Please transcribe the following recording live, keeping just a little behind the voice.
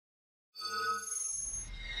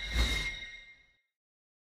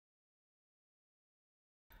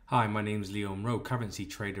Hi, my name is Leon Rowe, currency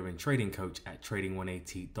trader and trading coach at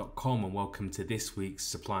trading180.com, and welcome to this week's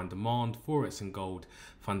supply and demand, Forex and gold,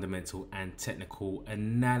 fundamental and technical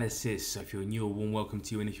analysis. So if you're new, a warm welcome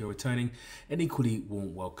to you, and if you're returning, an equally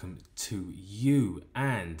warm welcome to you.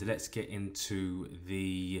 And let's get into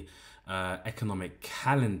the economic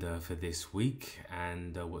calendar for this week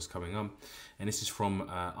and what's coming up. And this is from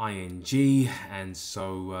ING, and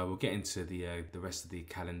so we'll get into the rest of the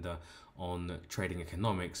calendar on trading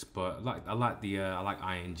economics, but I like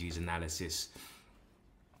ING's analysis.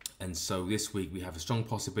 And so this week we have a strong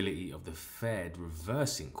possibility of the Fed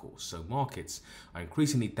reversing course. So markets are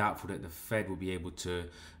increasingly doubtful that the Fed will be able to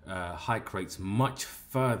hike rates much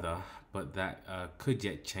further, but that could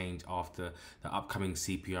yet change after the upcoming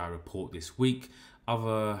CPI report this week.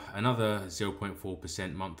 Another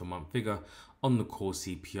 0.4% month-on-month figure on the core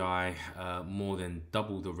CPI, more than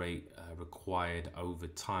double the rate required over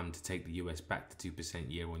time to take the US back to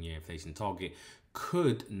 2% year-on-year inflation target,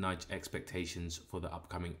 could nudge expectations for the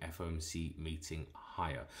upcoming FOMC meeting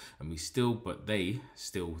higher. And they still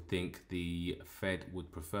think the Fed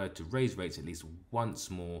would prefer to raise rates at least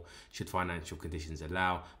once more should financial conditions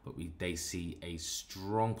allow, but they see a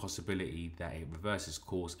strong possibility that it reverses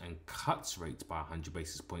course and cuts rates by 100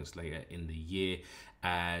 basis points later in the year,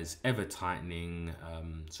 as ever tighter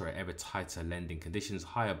lending conditions,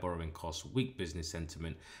 higher borrowing costs, weak business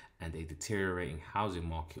sentiment, and a deteriorating housing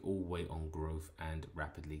market all weigh on growth and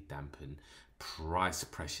rapidly dampen price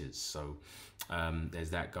pressures. So there's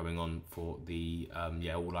that going on for the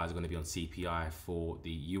all eyes are going to be on CPI for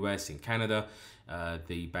the US and Canada.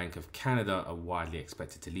 The Bank of Canada are widely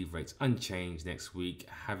expected to leave rates unchanged next week,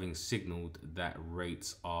 having signaled that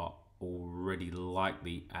rates are already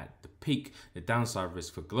likely at the peak. The downside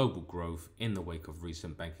risk for global growth in the wake of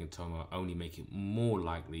recent banking turmoil only make it more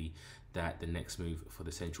likely that the next move for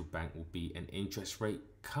the central bank will be an interest rate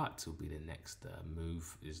cut. Will be the next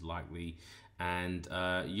move is likely. And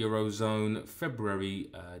Eurozone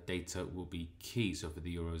February data will be key. So for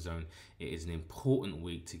the Eurozone, it is an important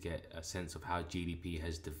week to get a sense of how GDP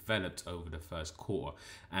has developed over the first quarter.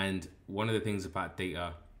 And one of the things about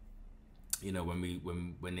data, you know,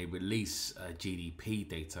 when they release GDP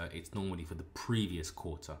data, it's normally for the previous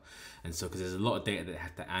quarter. And so because there's a lot of data that they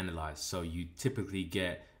have to analyze, so you typically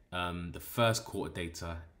get the first quarter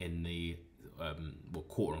data in the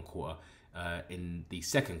quarter on quarter in the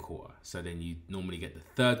second quarter. So then you normally get the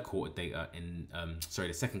third quarter data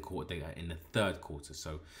the second quarter data in the third quarter.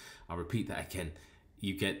 So I'll repeat that again.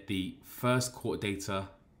 You get the first quarter data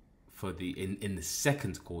for in the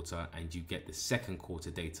second quarter, and you get the second quarter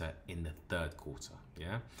data in the third quarter.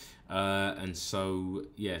 So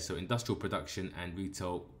industrial production and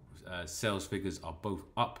retail sales figures are both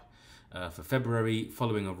up for February,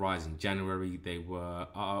 following a rise in January. They were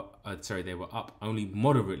up only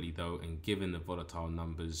moderately though, and given the volatile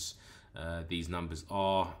numbers these numbers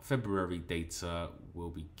are, February data will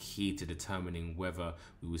be key to determining whether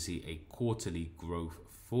we will see a quarterly growth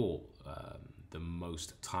for the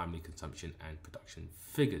most timely consumption and production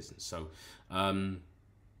figures. And so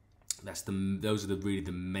those are really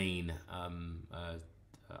the main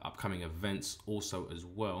upcoming events also as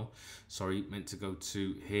well. Sorry, meant to go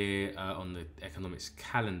to here on the economics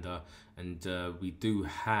calendar, and we do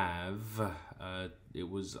have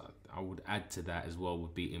I would add to that as well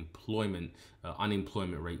would be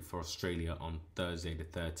unemployment rate for Australia on Thursday the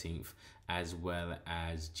 13th, as well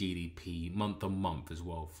as GDP month on month as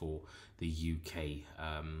well for the UK.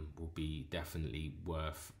 Will be definitely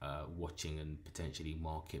worth watching and potentially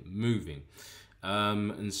market moving.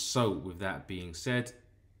 And so with that being said,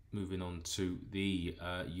 moving on to the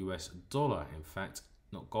US dollar, in fact,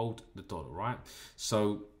 not gold, the dollar, right?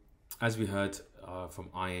 So as we heard from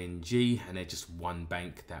ING, and they're just one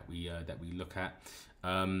bank that we look at,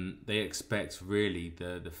 they expect really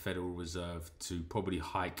the Federal Reserve to probably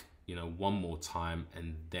hike, one more time,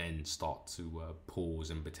 and then start to pause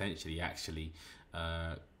and potentially actually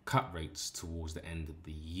cut rates towards the end of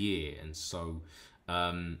the year. And so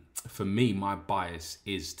for me, my bias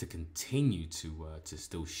is to continue to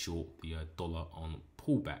still short the dollar on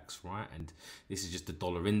pullbacks, right? And this is just the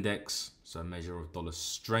dollar index, so a measure of dollar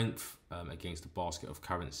strength against a basket of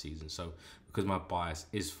currencies. And so because my bias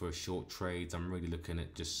is for short trades, I'm really looking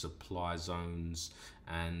at just supply zones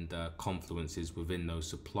and confluences within those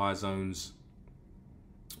supply zones.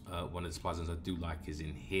 One of the supply zones I do like is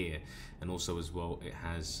in here, and also as well it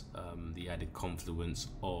has the added confluence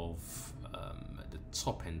of at the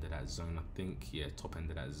top end of that zone, I think. Top end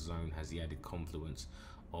of that zone has the added confluence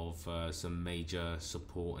of some major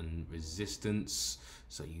support and resistance.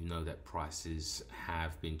 So you know that prices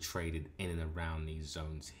have been traded in and around these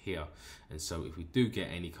zones here. And so if we do get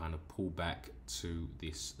any kind of pullback to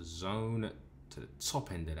this zone, to the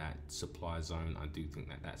top end of that supply zone, I do think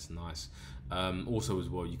that that's nice. Also as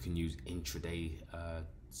well, you can use intraday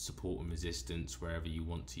support and resistance wherever you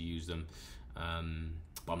want to use them. But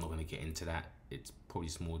I'm not going to get into that. It's probably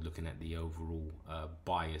just more looking at the overall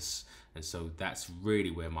bias. And so that's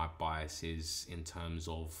really where my bias is in terms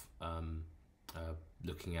of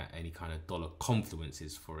looking at any kind of dollar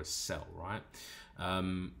confluences for a sell, right?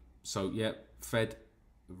 So yeah, Fed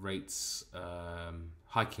rates,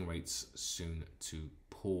 hiking rates soon to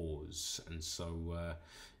pause. And so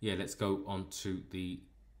yeah, let's go on to the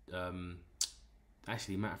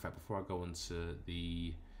actually, matter of fact, before I go on to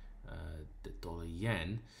the dollar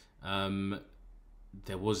yen,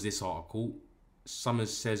 there was this article.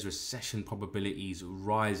 Summers says recession probabilities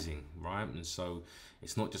rising, right? And so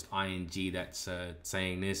it's not just ING that's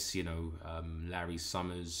saying this. You know, Larry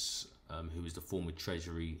Summers, who is the former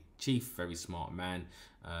Treasury chief, very smart man,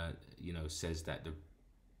 you know, says that the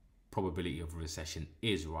probability of a recession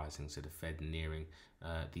is rising. So the Fed nearing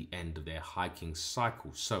the end of their hiking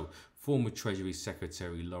cycle. So former Treasury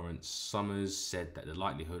Secretary Lawrence Summers said that the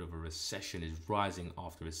likelihood of a recession is rising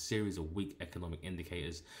after a series of weak economic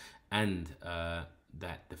indicators, and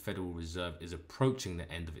that the Federal Reserve is approaching the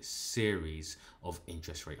end of its series of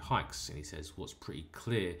interest rate hikes. And he says what's pretty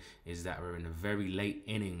clear is that we're in the very late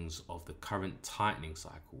innings of the current tightening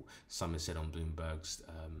cycle. Summers said on Bloomberg's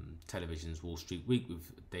television's Wall Street Week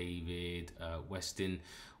with David Westin.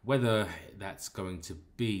 Whether that's going to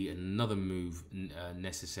be another move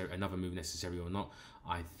necessary or not,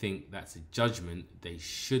 I think that's a judgment they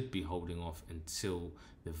should be holding off until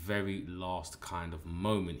the very last kind of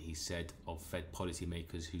moment, he said, of Fed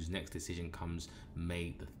policymakers whose next decision comes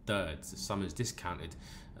May the 3rd. So Summers discounted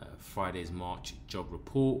Friday's March job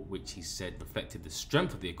report, which he said reflected the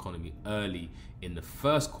strength of the economy early in the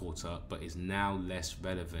first quarter, but is now less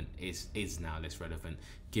relevant, is now less relevant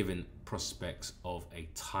given prospects of a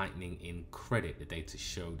tightening in credit. The data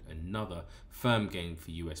showed another firm gain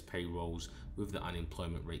for US payrolls, with the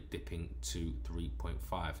unemployment rate dipping to 3.5.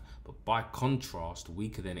 But by contrast,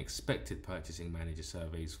 weaker than expected purchasing manager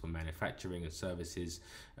surveys for manufacturing and services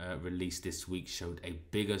released this week showed a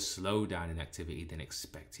bigger slowdown in activity than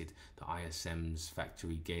expected. The ISM's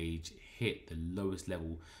factory gauge hit the lowest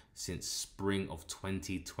level since spring of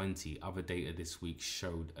 2020. Other data this week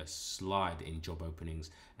showed a slide in job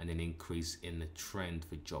openings and an increase in the trend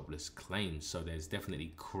for jobless claims. So there's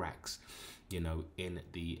definitely cracks, you know, in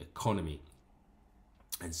the economy.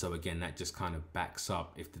 And so again, that just kind of backs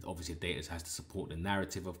up, if obviously data has to support the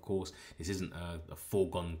narrative, of course. This isn't a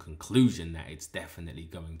foregone conclusion that it's definitely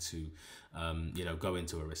going to, you know, go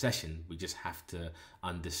into a recession. We just have to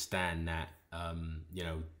understand that, you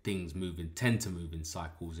know, things tend to move in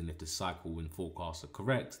cycles. And if the cycle and forecasts are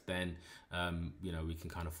correct, then, you know, we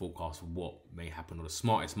can kind of forecast what may happen, or the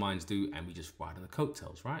smartest minds do, and we just ride on the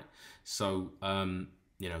coattails, right? So,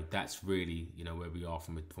 you know, that's really, you know, where we are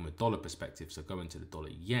from a dollar perspective. So going to the dollar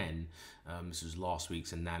yen, this was last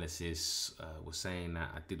week's analysis, was saying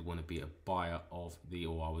that I did want to be a buyer of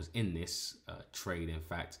or I was in this trade, in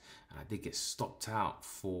fact, and I did get stopped out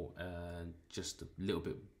for just a little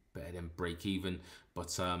bit better than break even.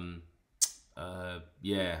 But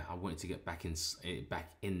yeah, I wanted to get back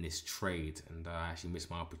in this trade, and I actually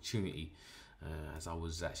missed my opportunity as I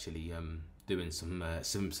was actually doing some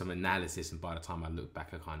analysis, and by the time I looked back,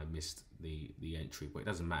 I kind of missed the entry. But it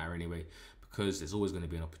doesn't matter anyway, because there's always going to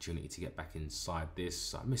be an opportunity to get back inside this.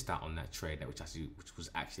 So I missed out on that trade, which was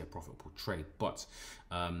actually a profitable trade. But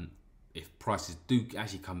if prices do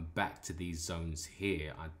actually come back to these zones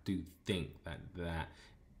here, I do think that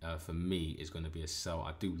for me is going to be a sell.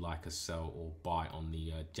 I do like a sell or buy on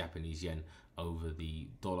the Japanese yen over the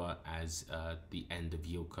dollar, as the end of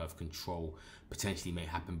yield curve control potentially may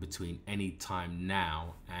happen between any time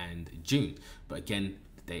now and June. But again,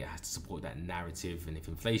 the data has to support that narrative, and if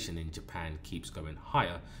inflation in Japan keeps going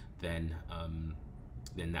higher, then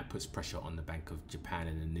that puts pressure on the Bank of Japan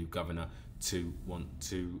and the new governor to want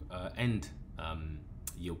to end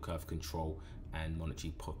yield curve control and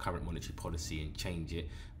current monetary policy and change it,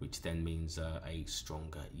 which then means a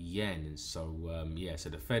stronger yen. And so yeah, so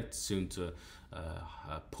the Fed soon to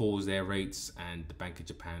pause their rates, and the Bank of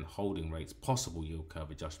Japan holding rates, possible yield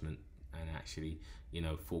curve adjustment and actually, you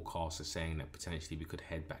know, forecasts are saying that potentially we could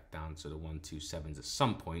head back down to the 127s at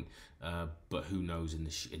some point, but who knows in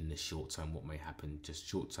the short term what may happen. Just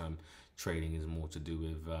short term trading is more to do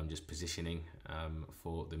with just positioning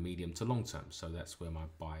for the medium to long term. So that's where my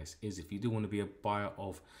bias is. If you do want to be a buyer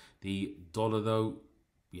of the dollar though,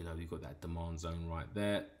 you know, you've got that demand zone right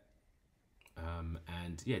there.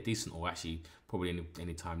 And yeah, decent, or actually probably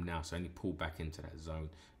any time now. So any pull back into that zone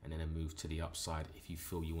and then a move to the upside if you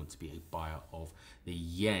feel you want to be a buyer of the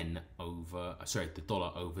yen over, the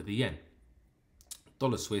dollar over the yen.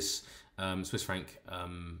 Dollar Swiss, Swiss franc,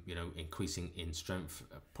 you know, increasing in strength,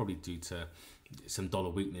 probably due to some dollar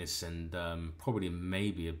weakness and probably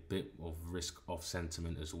maybe a bit of risk off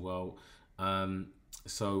sentiment as well.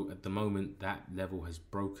 So at the moment that level has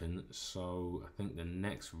broken, so I think the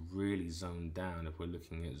next really zone down, if we're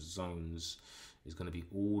looking at zones, is going to be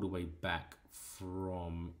all the way back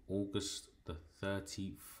from August the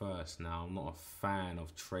 31st. Now I'm not a fan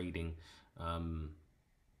of trading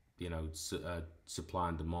you know, supply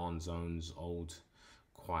and demand zones, old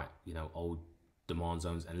demand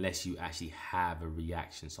zones, unless you actually have a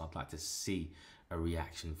reaction. So I'd like to see a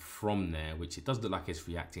reaction from there, which it does look like it's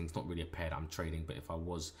reacting. It's not really a pair that I'm trading, but if I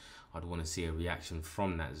was, I'd want to see a reaction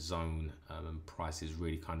from that zone and prices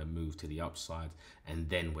really kind of move to the upside and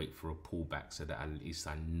then wait for a pullback, so that at least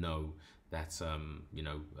I know that you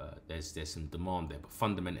know, there's some demand there. But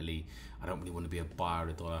fundamentally, I don't really want to be a buyer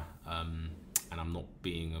of the dollar, and I'm not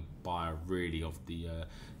being a buyer really of the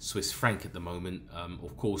Swiss franc at the moment.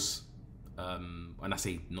 Of course, and I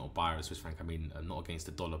say not a buyer of Swiss franc, I mean not against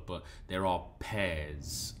the dollar, but there are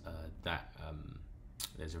pairs that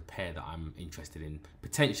there's a pair that I'm interested in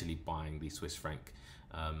potentially buying the Swiss franc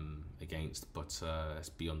against, but that's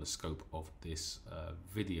beyond the scope of this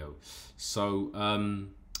video. So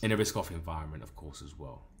in a risk-off environment, of course, as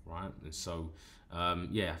well, right? And so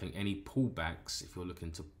yeah, I think any pullbacks, if you're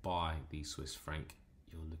looking to buy the Swiss franc,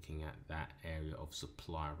 you're looking at that area of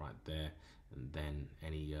supply right there, and then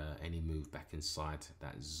any move back inside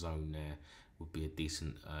that zone there would be a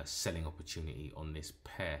decent selling opportunity on this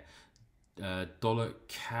pair. Dollar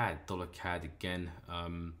CAD again,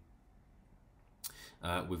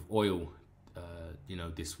 with oil, you know,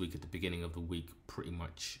 this week at the beginning of the week, pretty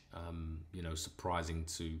much, you know, surprising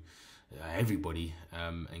to everybody,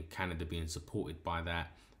 and Canada being supported by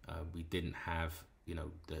that. We didn't have, you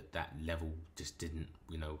know, that level just didn't,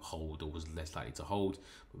 you know, hold, or was less likely to hold,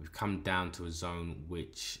 but we've come down to a zone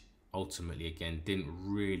which ultimately again didn't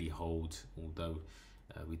really hold, although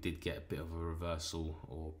we did get a bit of a reversal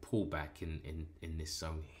or pullback in this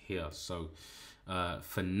zone here. So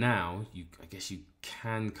for now, I guess you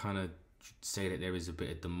can kind of say that there is a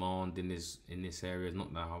bit of demand in this area.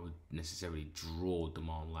 Not that I would necessarily draw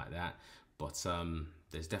demand like that, but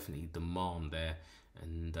there's definitely demand there.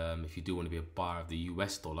 And if you do want to be a buyer of the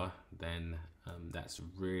US dollar, then that's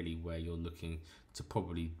really where you're looking to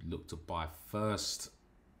probably look to buy first,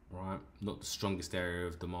 right? Not the strongest area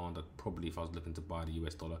of demand. I'd probably, if I was looking to buy the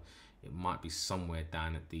US dollar, it might be somewhere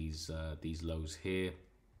down at these lows here.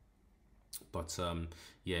 But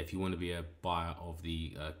yeah, if you want to be a buyer of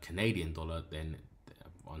the Canadian dollar, then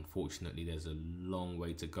unfortunately there's a long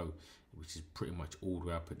way to go, which is pretty much all the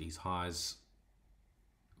way up at these highs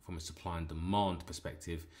from a supply and demand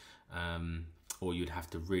perspective, or you'd have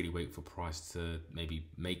to really wait for price to maybe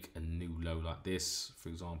make a new low like this, for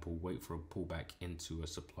example, wait for a pullback into a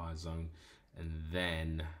supply zone, and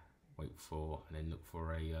then look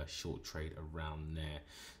for a short trade around there.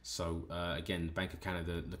 So again, the Bank of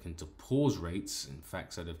Canada looking to pause rates. In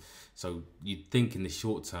fact, so you'd think in the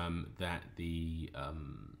short term that the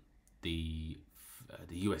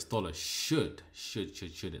US dollar should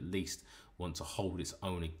at least want to hold its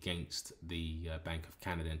own against the Bank of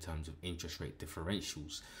Canada in terms of interest rate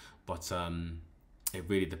differentials, but it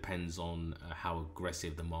really depends on how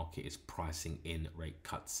aggressive the market is pricing in rate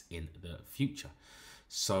cuts in the future.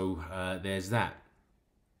 So there's that.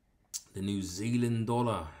 The New Zealand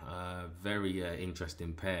dollar, very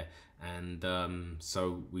interesting pair, and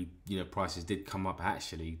so prices did come up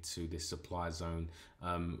actually to this supply zone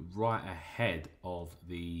right ahead of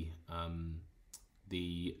the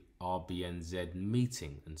RBNZ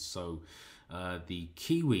meeting, and so the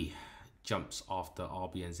Kiwi jumps after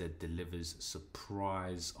RBNZ delivers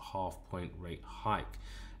surprise half-point rate hike.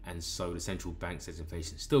 And so the central bank says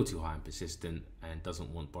inflation is still too high and persistent and doesn't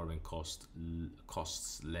want borrowing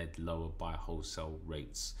costs led lower by wholesale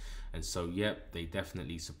rates. And so, yep, they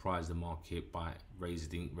definitely surprised the market by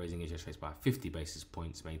raising interest rates by 50 basis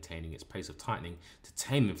points, maintaining its pace of tightening to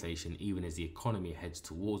tame inflation even as the economy heads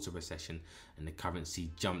towards a recession and the currency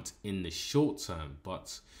jumped in the short term.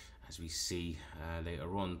 But as we see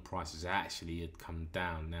later on, prices actually had come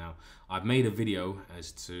down. Now, I've made a video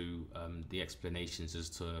as to the explanations as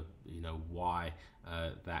to why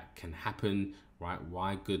that can happen, right?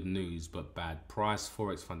 Why good news but bad price.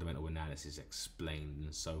 Forex fundamental analysis explained.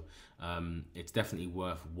 And so it's definitely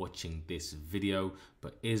worth watching this video.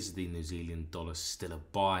 But is the New Zealand dollar still a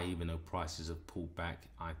buy even though prices have pulled back?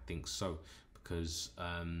 I think so, because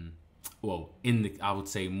well, I would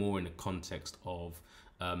say more in the context of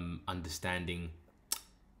understanding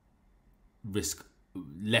less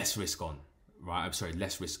risk on, right? I'm sorry,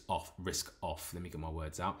 less risk off. Let me get my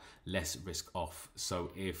words out. Less risk off.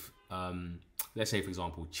 So if let's say, for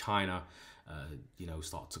example, China,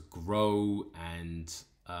 start to grow and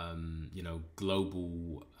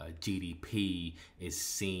global GDP is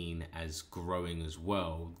seen as growing as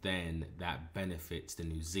well, then that benefits the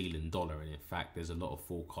New Zealand dollar. And in fact, there's a lot of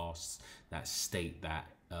forecasts that state that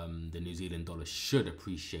the New Zealand dollar should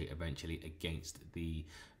appreciate eventually against the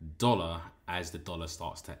dollar as the dollar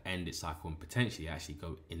starts to end its cycle and potentially actually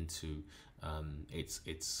go into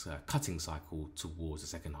its cutting cycle towards the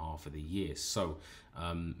second half of the year. So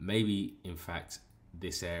maybe, in fact,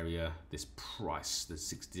 this area, this price, the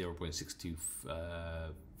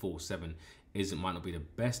 0.6247 might not be the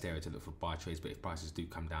best area to look for buy trades, but if prices do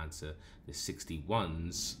come down to the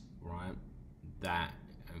 61s, right, that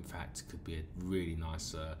in fact could be a really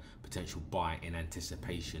nice potential buy in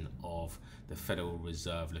anticipation of the Federal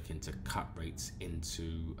Reserve looking to cut rates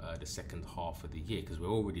into the second half of the year, because we're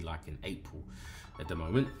already like in April at the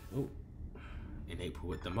moment.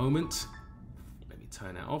 Let me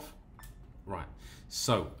turn that off. Right,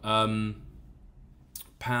 so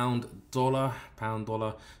pound dollar.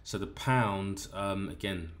 So the pound,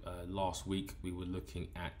 again, last week we were looking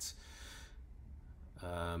at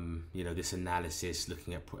this analysis,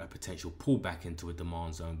 looking at a potential pullback into a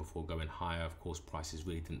demand zone before going higher. Of course, prices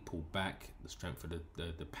really didn't pull back. The strength of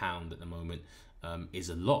the pound at the moment is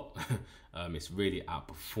a lot. It's really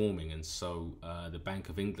outperforming, and so the Bank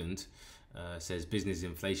of England says business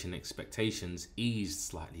inflation expectations eased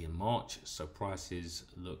slightly in March, so prices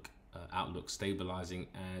outlook stabilizing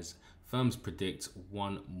as firms predict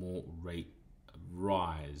one more rate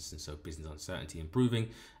rise, and so business uncertainty improving,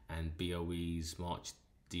 and BOE's March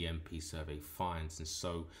DMP survey finds. And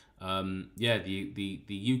so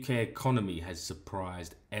the UK economy has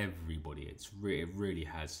surprised everybody. It really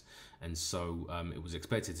has, and so it was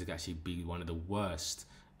expected to actually be one of the worst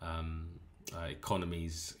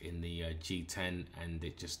economies in the G10, and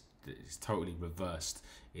it's totally reversed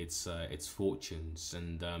its fortunes,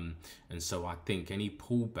 and so I think any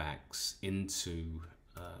pullbacks into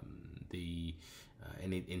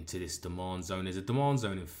into this demand zone. There's a demand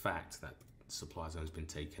zone, in fact, that supply zone has been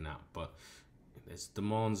taken out, but there's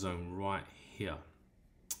demand zone right here.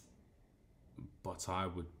 But I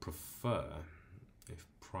would prefer if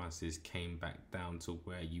prices came back down to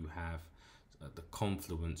where you have the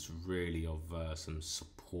confluence really of some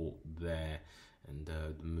support there and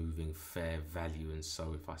the moving fair value. And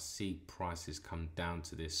so if I see prices come down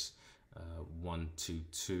to this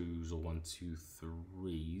 122s or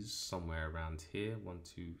 123s, somewhere around here,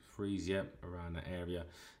 123s, yep, around that area,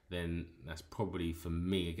 then that's probably, for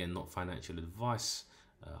me, again, not financial advice,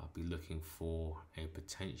 I'll be looking for a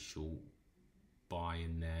potential buy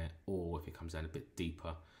in there, or if it comes down a bit deeper,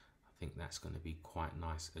 I think that's going to be quite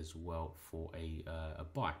nice as well for a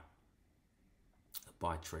buy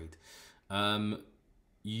trade.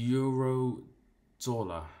 Euro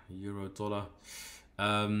dollar.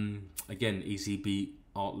 Again, ECB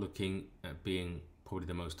are looking at being probably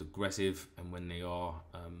the most aggressive, and when they are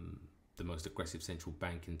the most aggressive central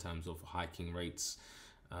bank in terms of hiking rates,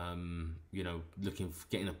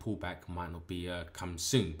 getting a pullback might not be come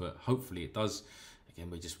soon, but hopefully it does. Again,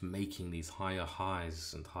 we're just making these higher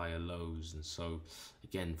highs and higher lows, and so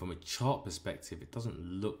again, from a chart perspective, it doesn't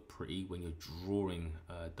look pretty when you're drawing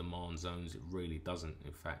demand zones. It really doesn't.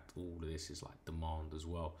 In fact, all of this is like demand as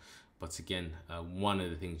well. But again, one of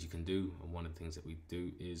the things you can do, and one of the things that we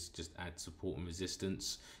do, is just add support and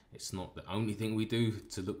resistance. It's not the only thing we do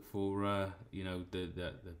to look for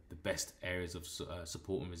the best areas of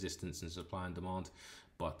support and resistance and supply and demand,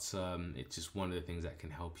 but it's just one of the things that can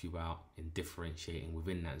help you out in differentiating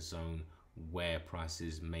within that zone where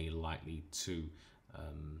prices may likely to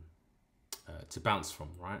bounce from,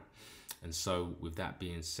 right? And so with that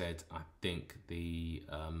being said, I think the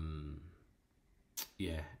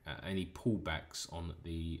any pullbacks on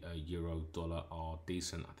the euro dollar are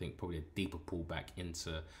decent. I think probably a deeper pullback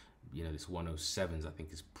into this 107s, I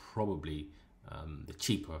think, is probably the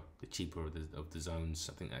cheaper of the zones.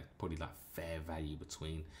 I think that's probably like fair value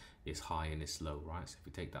between this high and this low, right? So if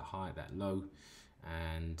we take that high, that low,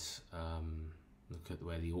 and look at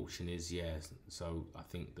where the auction is. Yeah, so I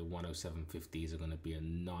think the 107.50s are going to be a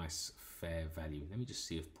nice fair value. Let me just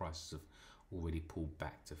see if prices have already pulled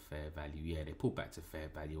back to fair value. Yeah, they pulled back to fair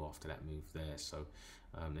value after that move there, so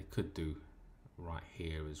they could do right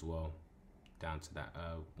here as well, down to that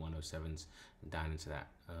 107s and down into that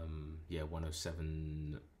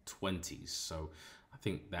 107.20s. So I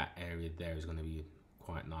think that area there is going to be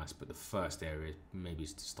quite nice, but the first area maybe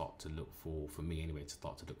is to start to look for me anyway, to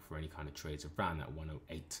start to look for any kind of trades around that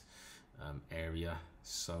 108 area.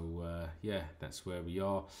 So yeah, that's where we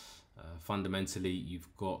are. Fundamentally,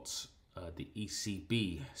 you've got the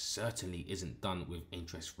ECB certainly isn't done with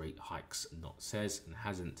interest rate hikes, not says, and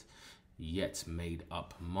hasn't yet made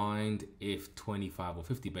up mind if 25 or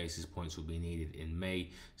 50 basis points will be needed in May.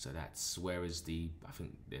 So that's whereas I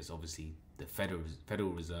think there's obviously the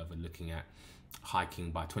Federal Reserve are looking at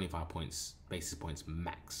hiking by 25 basis points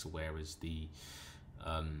max, whereas the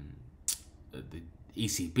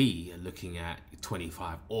ECB are looking at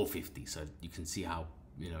 25 or 50. So you can see how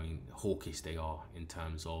hawkish they are in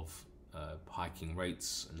terms of hiking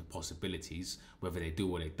rates, and the possibilities. Whether they do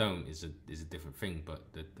or they don't is a different thing,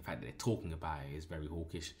 but the fact that they're talking about it is very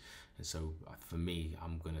hawkish. And so for me,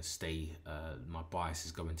 I'm going to stay, my bias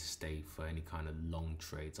is going to stay for any kind of long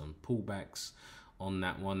trades on pullbacks on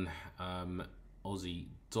that one. Aussie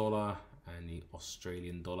dollar and the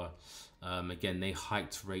Australian dollar, again, they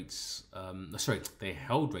hiked rates, they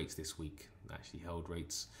held rates this week, actually held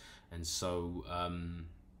rates. And so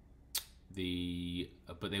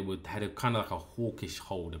but they had a kind of like a hawkish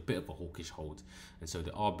hold, a bit of a hawkish hold. And so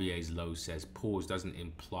the RBA's low says pause doesn't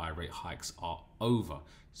imply rate hikes are over.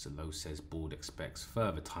 So low says board expects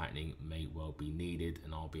further tightening may well be needed,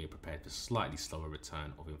 and RBA prepared for slightly slower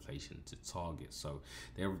return of inflation to target. So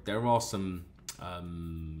there are some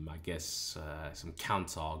I guess some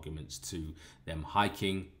counter arguments to them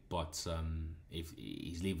hiking, but if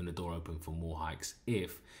he's leaving the door open for more hikes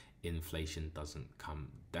if inflation doesn't come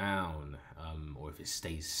down, or if it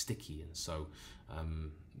stays sticky. And so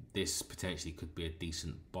this potentially could be a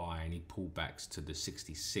decent buy. Any pullbacks to the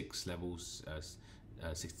 66 levels,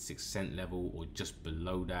 66 cent level or just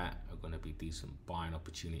below that are going to be decent buying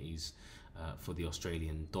opportunities for the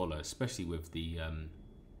Australian dollar, especially with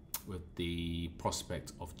the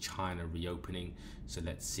prospect of China reopening. So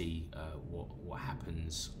let's see what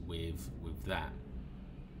happens with that.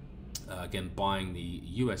 Again, buying the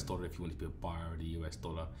US dollar, if you want to be a buyer of the US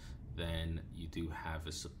dollar, then you do have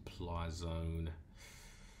a supply zone.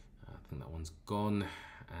 I think that one's gone,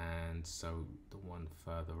 and so the one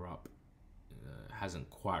further up hasn't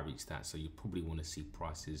quite reached that. So you probably want to see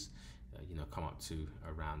prices come up to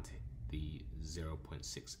around the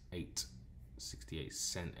 0.68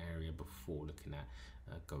 cent area before looking at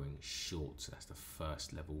going short. So that's the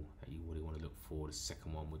first level that you really want to look for. The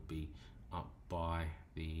second one would be up by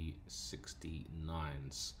the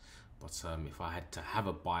 69s. But if I had to have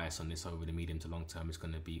a bias on this over the medium to long term, it's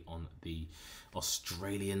going to be on the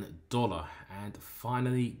Australian dollar. And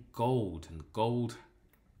finally, gold. And gold,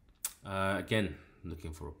 again,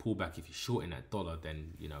 looking for a pullback. If you're shorting that dollar,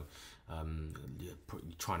 then you're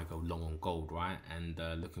trying to go long on gold, right? And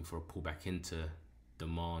looking for a pullback into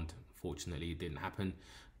demand. Fortunately, it didn't happen,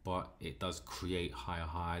 but it does create higher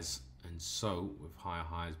highs. And so with higher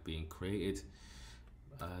highs being created,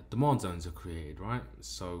 demand zones are created, right?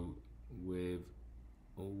 So with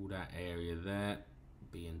all that area there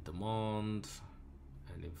being demand,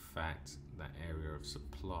 and in fact that area of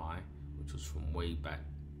supply, which was from way back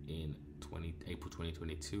in April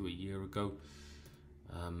 2022, a year ago,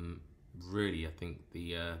 really I think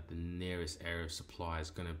the nearest area of supply is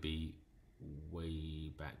going to be way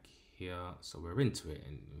back here. So we're into it,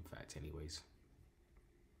 in fact, anyways,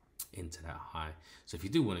 into that high. So if you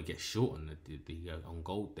do want to get short on on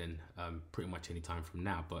gold, then pretty much any time from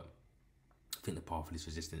now. But I think the path of least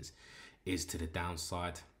resistance is to the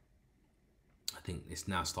downside. I think this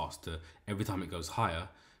now starts to, every time it goes higher,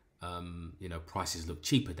 prices look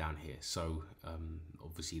cheaper down here. So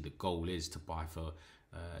obviously the goal is to buy for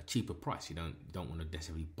a cheaper price. You don't want to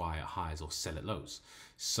necessarily buy at highs or sell at lows.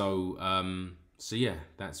 So so yeah,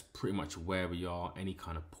 that's pretty much where we are. Any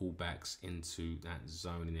kind of pullbacks into that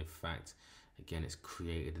zone, and in fact, again, it's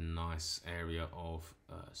created a nice area of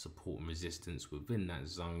support and resistance within that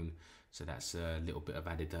zone. So that's a little bit of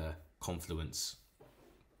added confluence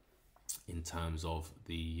in terms of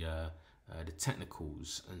the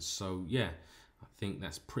technicals. And so yeah, I think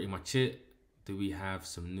that's pretty much it. Do we have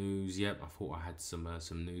some news? Yep, I thought I had some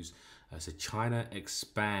news. So China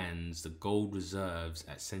expands the gold reserves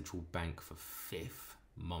at central bank for 5th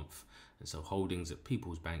month, and so holdings at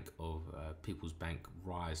People's Bank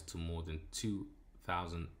rise to more than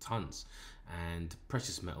thousand tons, and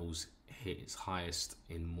precious metals hit its highest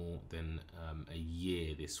in more than a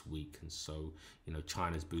year this week. And so,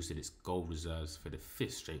 China's boosted its gold reserves for the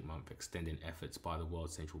fifth straight month, extending efforts by the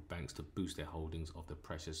world's central banks to boost their holdings of the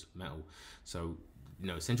precious metal. So,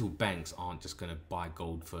 central banks aren't just going to buy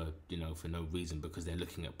gold for no reason because they're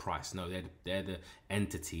looking at price. No, they're the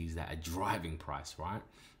entities that are driving price, right?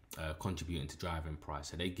 Contributing to driving price.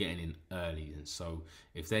 So they're getting in early, and so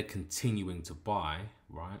if they're continuing to buy,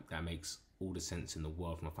 right, that makes all the sense in the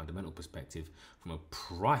world from a fundamental perspective. From a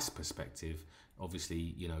price perspective,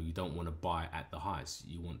 obviously, you don't want to buy at the highs.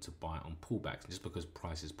 You want to buy on pullbacks. Just because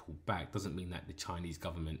prices pull back doesn't mean that the Chinese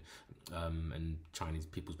government and Chinese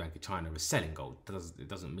People's Bank of China are selling gold. It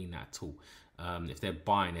doesn't mean that at all. If they're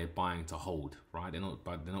buying to hold, right? They're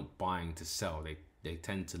not buying to sell. They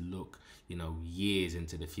tend to look, years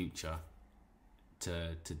into the future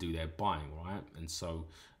to do their buying, right? And so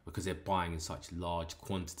because they're buying in such large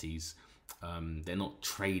quantities, they're not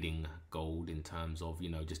trading gold in terms of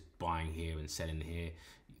just buying here and selling here.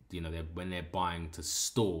 When they're buying to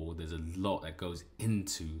store, there's a lot that goes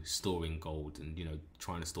into storing gold, and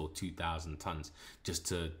trying to store 2,000 tons just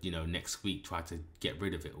to next week try to get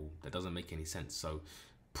rid of it all. That doesn't make any sense. So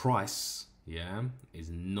price, is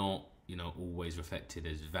not always reflected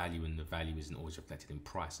as value, and the value isn't always reflected in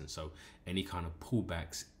price. And so any kind of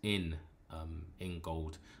pullbacks in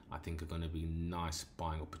gold, I think, are going to be nice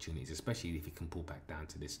buying opportunities, especially if it can pull back down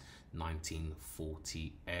to this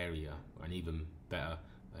 1940 area. And even better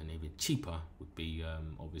and even cheaper would be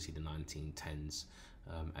obviously the 1910s,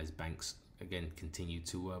 as banks again continue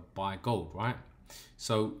to buy gold, right?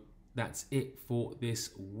 So that's it for this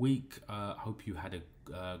week. Hope you had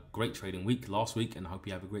a great trading week last week, and I hope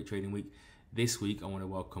you have a great trading week this week. I want to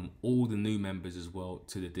welcome all the new members as well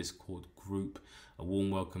to the Discord group. A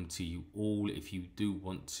warm welcome to you all. If you do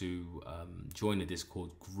want to join the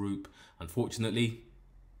Discord group, unfortunately,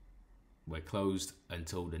 we're closed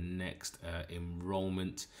until the next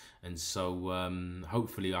enrollment, and so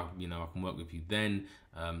hopefully I can work with you then.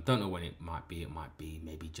 Don't know when it might be. It might be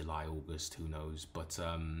maybe July, August, who knows. But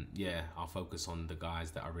I'll focus on the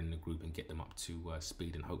guys that are in the group and get them up to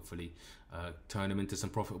speed, and hopefully turn them into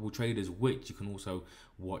some profitable traders, which you can also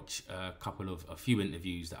watch a few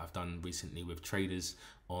interviews that I've done recently with traders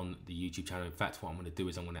on the YouTube channel. In fact, what I'm going to do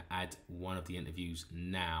is I'm going to add one of the interviews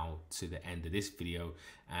now to the end of this video,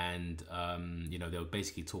 and they'll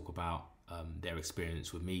basically talk about their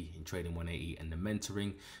experience with me in Trading 180 and the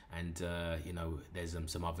mentoring, and there's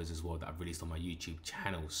some others as well that I've released on my YouTube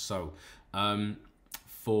channel. So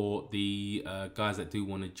for the guys that do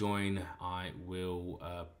want to join, I will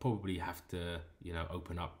probably have to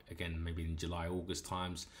open up again maybe in July, August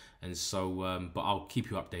times, and so but I'll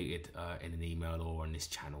keep you updated in an email or on this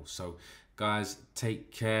channel. So guys,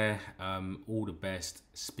 take care, all the best,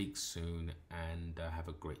 speak soon, and have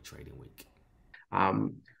a great trading week.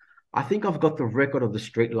 I think I've got the record of the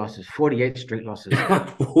straight losses, 48 straight losses.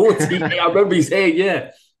 48, I remember you saying,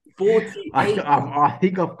 yeah, 48. I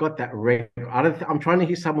think I've got that record. I'm trying to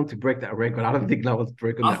hear someone to break that record. I don't think no one's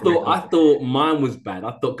breaking that record. I thought mine was bad.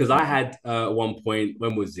 I thought, because I had one point,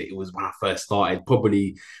 when was it? It was when I first started,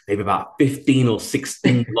 probably maybe about 15 or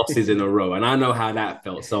 16 losses in a row. And I know how that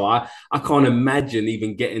felt. So I can't imagine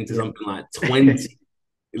even getting to something like 20,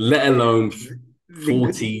 let alone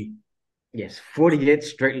 40. Yes, 48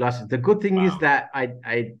 straight losses. The good thing is that I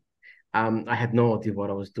had no idea what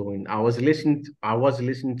I was doing. I was listening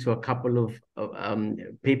to a couple of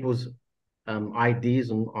people's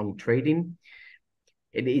ideas on trading.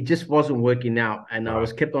 It just wasn't working out, and I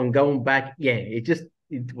was kept on going back. Yeah,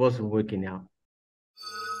 it wasn't working out.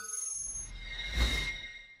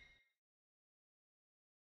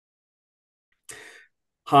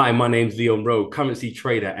 Hi, my name's Leon Rowe, currency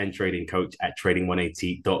trader and trading coach at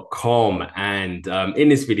trading180.com. And in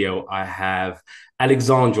this video, I have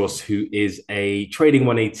Alexandros, who is a Trading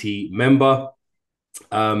 180 member.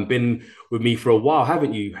 Been with me for a while,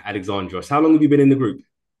 haven't you, Alexandros? How long have you been in the group?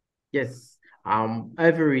 Yes,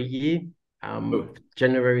 over a year,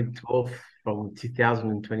 January 12th from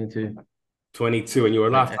 2022. 22, and you're a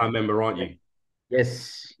lifetime member, aren't you?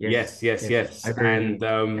 Yes.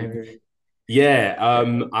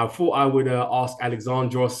 And I thought I would ask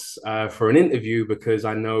Alexandros for an interview, because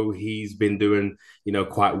I know he's been doing,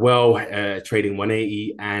 quite well Trading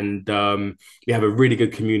 180, and we have a really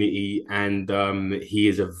good community, and he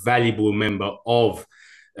is a valuable member of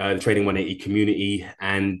the Trading 180 community,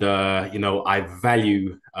 and I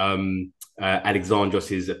value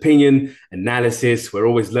Alexandros's opinion, analysis. We're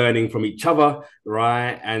always learning from each other,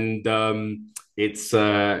 right? And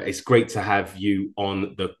it's great to have you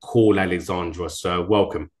on the call, Alexandros.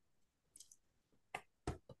 Welcome.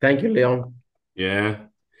 Thank you, Leon. Yeah,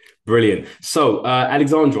 brilliant. So,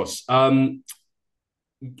 Alexandros,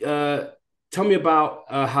 uh, tell me about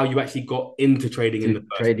how you actually got into trading in the To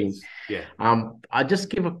first trading. place. Yeah. I'll just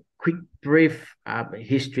give a quick brief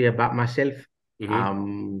history about myself,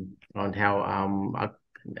 Mm-hmm. on how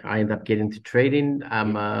I ended up getting to trading.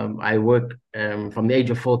 Mm-hmm. I work from the age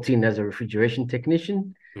of 14 as a refrigeration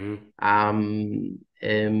technician. Mm-hmm.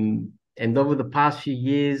 And over the past few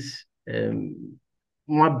years,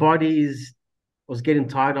 my body is was getting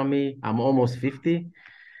tired on me. I'm almost 50.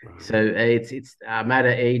 Right. So it's I'm at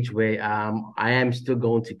an age where I am still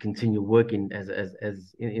going to continue working as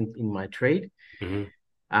in my trade. Mm-hmm.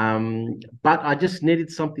 But I just needed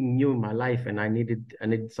something new in my life, and I needed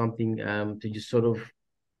something to just sort of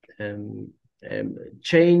um, um,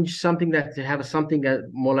 change something, that to have something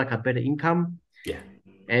more like a better income. Yeah.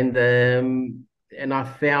 and and I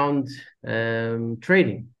found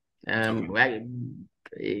trading. Okay.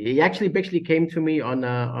 He actually came to me on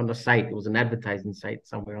a site. It was an advertising site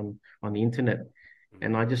somewhere on the internet,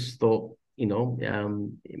 and I just thought,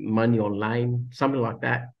 money online, something like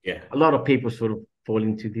that. Yeah. A lot of people sort of fall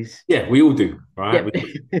into this. Yeah, we all do, right? Yep. We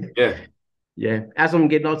all do. Yeah. Yeah. As I'm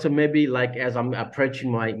getting older, maybe like as I'm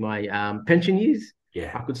approaching my pension years,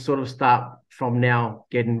 Yeah. I could sort of start from now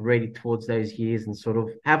getting ready towards those years and sort of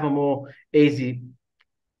have a more easy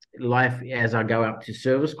life as I go up to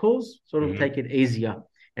service calls. Sort of take Mm-hmm. it easier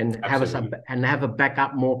and Absolutely. have a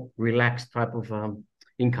backup, more relaxed type of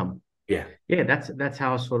income. Yeah. Yeah, that's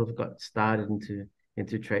how I sort of got started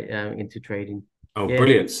into trading. Oh, Yeah,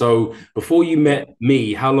 brilliant. So before you met me,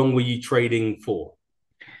 how long were you trading for?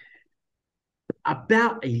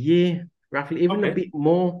 about a year, roughly, even a Okay. bit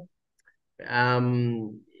more.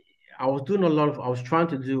 Um, I was trying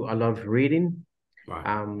to do a lot of reading.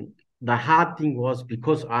 Right. The hard thing was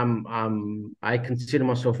because I consider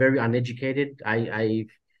myself very uneducated. I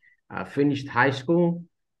finished high school.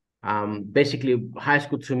 Basically, high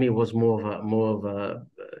school to me was more of a.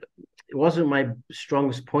 It wasn't my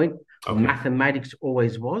strongest point. Okay. Mathematics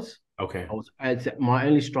always was. Okay. It's my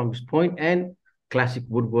only strongest point, and classic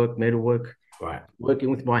woodwork, metalwork, Right. working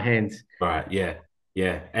with my hands. Right. Yeah.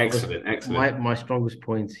 Yeah. Was Excellent. Excellent. my strongest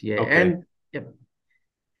points. Yeah, Okay. yeah,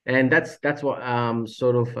 and that's what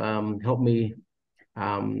sort of helped me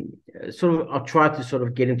sort of. I'll try to sort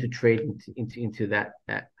of get into trade into that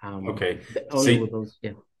Okay. So only with those.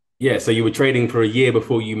 Yeah, yeah, so you were trading for a year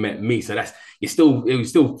before you met me. So that's it was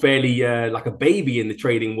still fairly like a baby in the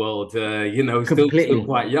trading world. Still completely.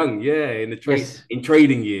 quite young. Yeah, in the Yes,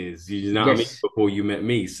 trading years. You know what I mean? yes. Before you met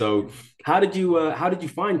me. So how did you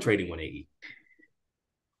find trading 180?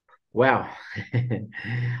 Wow.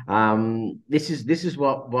 This is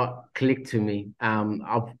what clicked to me.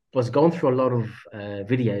 I was going through a lot of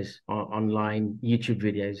videos online, YouTube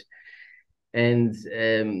videos, and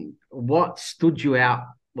what stood you out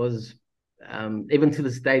was, even to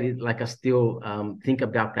this day, like I still think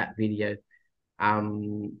about that video,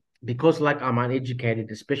 because like I'm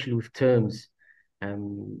uneducated, especially with terms.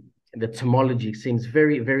 The terminology seems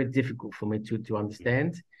very difficult for me to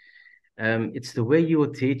understand. It's the way you were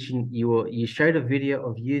teaching. You showed a video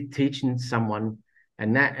of you teaching someone,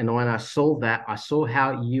 and when I saw that, I saw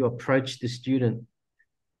how you approached the student.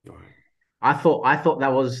 Right. I thought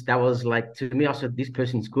that was like, to me, I said this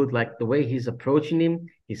person's good. Like the way he's approaching him,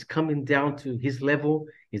 he's coming down to his level,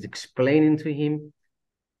 he's explaining to him.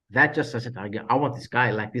 That just, I said, I want this guy.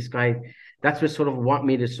 Like this guy, that's what sort of want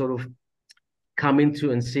me to sort of come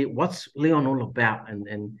into and see what's Leon all about.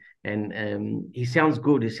 And he sounds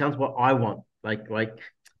good. He sounds what I want. Like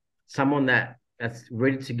someone that's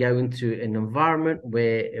ready to go into an environment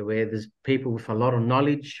where there's people with a lot of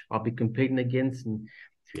knowledge I'll be competing against, and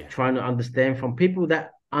Yeah. trying to understand from people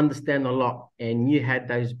that understand a lot. And you had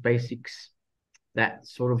those basics that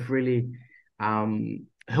sort of really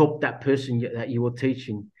helped that person that you were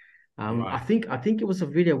teaching. Right. I think it was a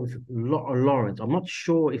video with Lawrence. I'm not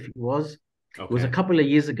sure if it was. It was a Okay. couple of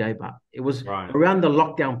years ago, but it was Right. around the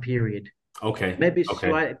lockdown period. Okay. Maybe Okay.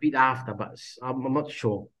 slight bit after, but I'm not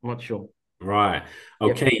sure. I'm not sure. Right.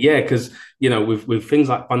 Yep. Okay. Yeah. Because with things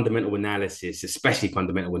like fundamental analysis, especially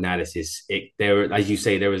fundamental analysis, there, as you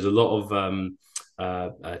say, there is a lot of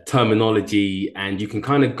terminology, and you can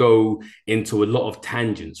kind of go into a lot of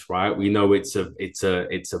tangents. Right. We know it's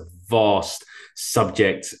a vast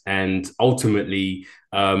subject, and ultimately,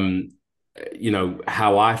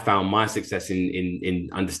 how I found my success in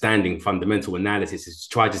understanding fundamental analysis is to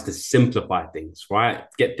try just to simplify things, right?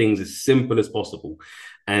 Get things as simple as possible.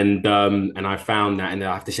 And I found that, and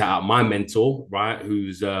I have to shout out my mentor, right,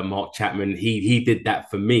 who's Mark Chapman. He did that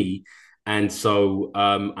for me, And so,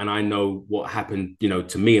 and I know what happened,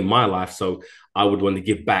 to me in my life. So I would want to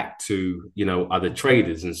give back to, other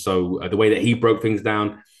traders. And so the way that he broke things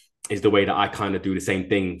down is the way that I kind of do the same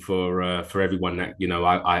thing for everyone that,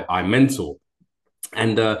 I mentor.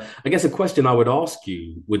 And I guess a question I would ask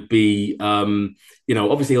you would be,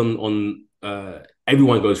 obviously on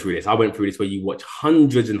everyone goes through this. I went through this where you watch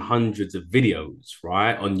hundreds and hundreds of videos,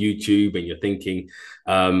 right, on YouTube, and you're thinking,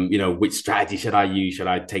 which strategy should I use? Should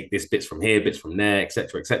I take this bits from here, bits from there,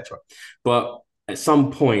 etc., etc. But at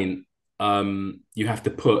some point, you have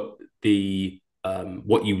to put the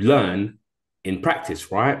what you learn in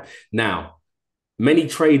practice, right? Now, many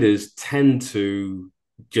traders tend to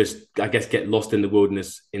just, I guess, get lost in the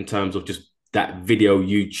wilderness in terms of just that video,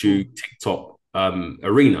 YouTube, TikTok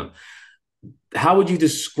arena. How would you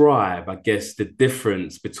describe, I guess, the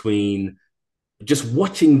difference between just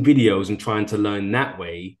watching videos and trying to learn that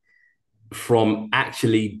way from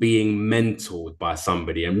actually being mentored by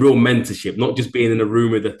somebody and real mentorship, not just being in a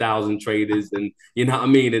room with 1,000 traders and you know what I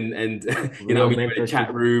mean, and Real you're in a chat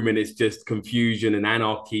mentorship. room and it's just confusion and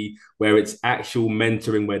anarchy, where it's actual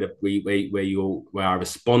mentoring, where I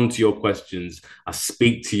respond to your questions, I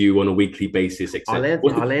speak to you on a weekly basis, etc.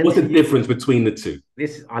 What's the difference between the two?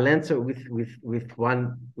 I'll answer with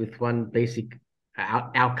one basic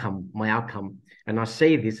outcome, my outcome. And I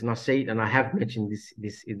say this, and I say it, and I have mentioned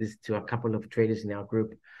this to a couple of traders in our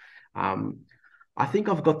group. I think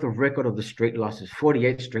I've got the record of the straight losses,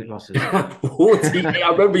 48 straight losses. 48. I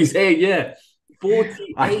remember you saying, yeah,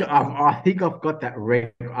 48. I think I've got that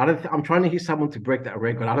record. I'm trying to hear someone to break that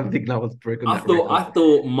record. I don't think no one's breaking that record. I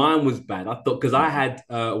thought mine was bad. I thought because I had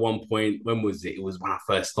at one point, when was it? It was when I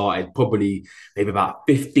first started, probably maybe about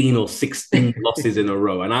 15 or 16 losses in a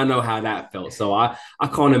row. And I know how that felt. So I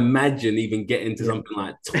can't imagine even getting to something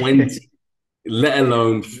like 20, let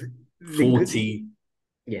alone 40.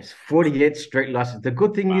 Yes, 48 straight losses. The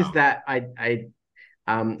good thing is that I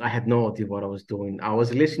had no idea what I was doing. I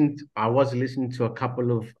was listening to a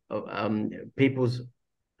couple of people's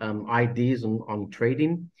ideas on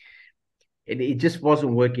trading. It just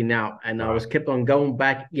wasn't working out, and I was kept on going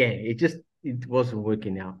back. Yeah, it wasn't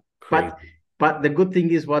working out. Crazy. But the good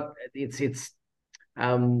thing is what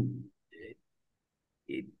um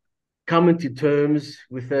coming to terms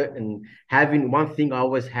with it, and having one thing I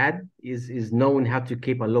always had is knowing how to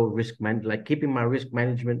keep a low risk like keeping my risk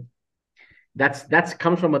management. That's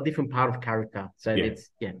comes from a different part of character. So it's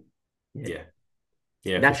yeah.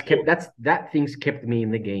 That thing's kept me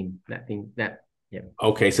in the game. Yeah.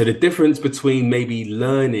 Okay, so the difference between maybe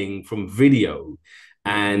learning from video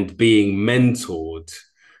and being mentored,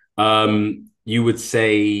 you would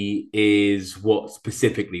say is what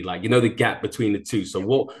specifically, like, the gap between the two. So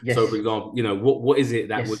what? Yes. So for example, what is it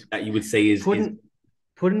that that you would say is putting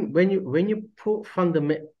when you put for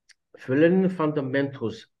learning the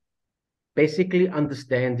fundamentals, basically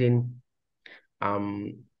understanding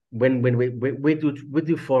when we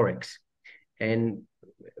do Forex, and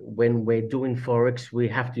when we're doing Forex, we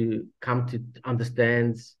have to come to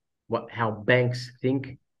understand how banks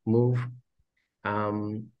think, move,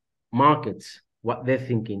 markets, what they're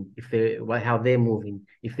thinking, how they're moving,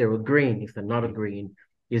 if they're agreeing, if they're not agreeing,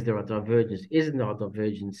 is there a divergence, isn't there a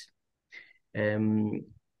divergence, and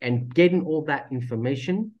getting all that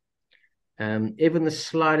information, even the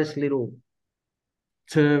slightest little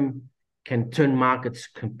term can turn markets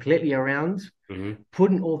completely around.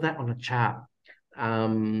 Putting all that on a chart,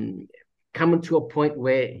 coming to a point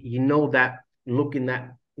where that looking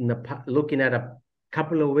at a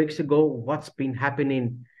couple of weeks ago, what's been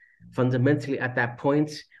happening fundamentally at that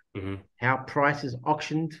point, how prices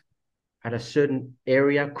auctioned at a certain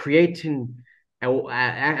area, creating,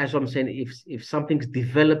 as I'm saying, if something's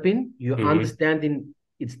developing, you're understanding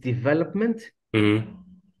its development,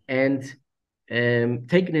 and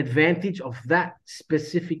taking advantage of that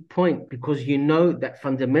specific point, because that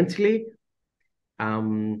fundamentally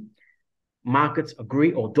markets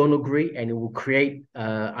agree or don't agree, and it will create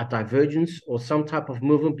a divergence or some type of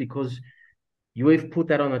movement, because you have put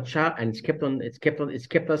that on a chart, and it's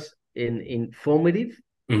kept us informative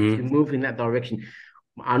to move in that direction.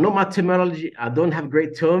 I know my terminology, I don't have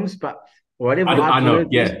great terms, but whatever I've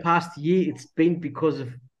learned this past year, it's been because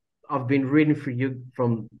I've been reading for you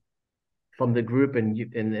from the group and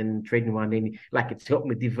Trading 180. Like, it's helped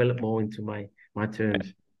me develop more into my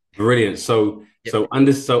terms. Brilliant. So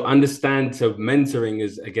understand. So mentoring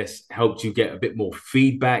is, I guess, helped you get a bit more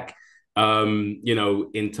feedback,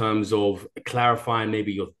 in terms of clarifying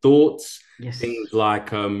maybe your thoughts, things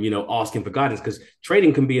like, asking for guidance, because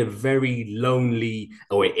trading can be it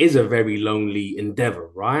is a very lonely endeavor,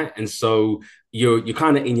 right? And so you're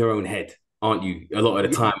kind of in your own head. aren't you? A lot of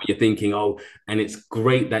the time, you're thinking, oh, and it's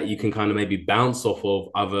great that you can kind of maybe bounce off of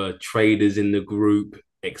other traders in the group,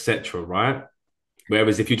 etc. Right?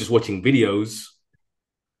 Whereas if you're just watching videos,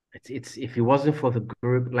 It's if it wasn't for the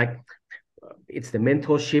group, like it's the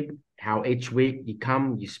mentorship, how each week you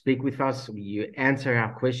come, you speak with us, you answer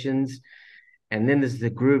our questions, and then there's the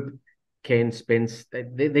group. Ken Spence,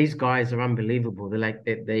 these guys are unbelievable. They're like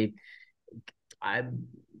they I,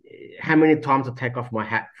 how many times I take off my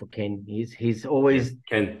hat for Ken? He's yeah, always,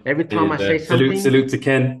 Ken, every time I say something, salute to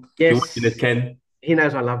Ken. If you're watching this, yes, Ken, he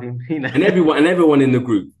knows I love him. He knows. and everyone in the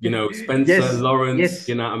group, you know, Spencer, Yes, Lawrence, yes,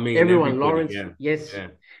 you know what I mean, everyone, everybody, Lawrence, yeah, yes, yeah.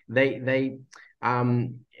 they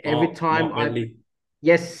every time Mark I, Bentley,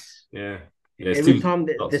 yes, yeah, yeah. It's every two time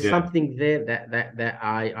lots, there's yeah, something there that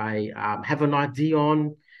I have an idea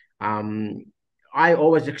on, um, I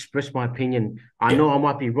always express my opinion. I yeah, know I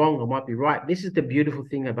might be wrong, I might be right. This is the beautiful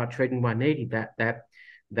thing about trading by native,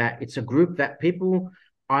 that it's a group that people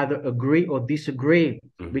either agree or disagree.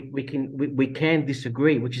 mm, We can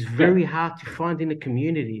disagree, which is yeah, very hard to find in a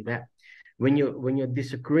community. That when you're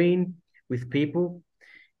disagreeing with people,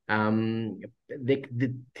 there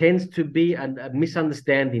tends to be a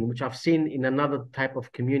misunderstanding, which I've seen in another type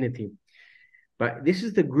of community. But this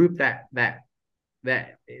is the group that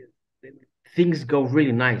things go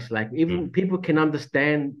really nice. Like even mm, people can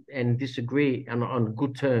understand and disagree on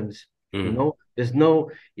good terms. You mm, know, there's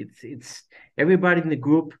no, it's everybody in the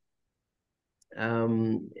group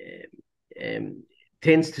um, um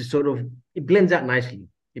tends to sort of, it blends out nicely.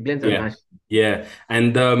 It blends out yeah. nicely. Yeah,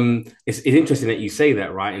 and it's interesting that you say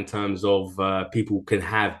that, right? In terms of people can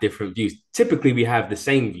have different views. Typically, we have the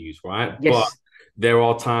same views, right? But Yes, there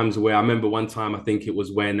are times where I remember one time, I think it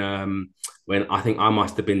was when I think I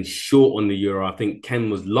must have been short on the euro. I think Ken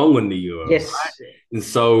was long on the euro, right? yes, And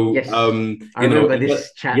so yes. I you know, remember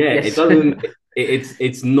this chat. yeah, it Yes. doesn't.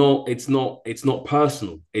 It's not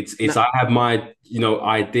personal. It's No, I have my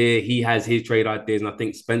idea. He has his trade ideas, and I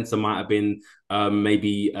think Spencer might have been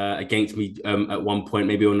maybe against me at one point,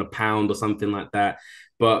 maybe on a pound or something like that.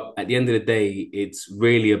 But at the end of the day, it's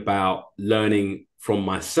really about learning from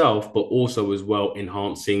myself, but also as well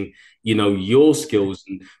enhancing, your skills.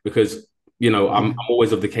 Because, I'm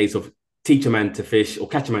always of the case of teach a man to fish or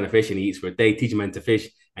catch a man to fish and he eats for a day, teach a man to fish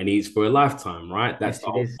and he eats for a lifetime, right? That's yes, the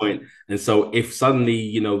it whole is. point. And so if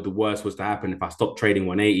suddenly, the worst was to happen, if I stopped trading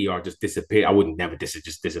 180 or I just disappear, I wouldn't never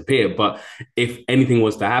just disappear. But if anything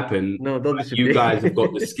was to happen, No, don't you disappear. guys have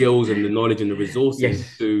got the skills and the knowledge and the resources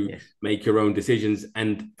Yes, to yes, make your own decisions.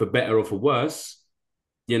 And for better or for worse,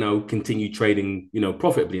 continue trading,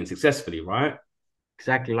 profitably and successfully, right?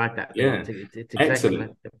 exactly like that, though. Yeah. It's exactly like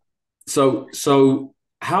Excellent. that. So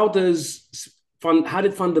how does how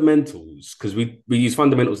did fundamentals, because we use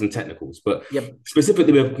fundamentals and technicals, but Yep,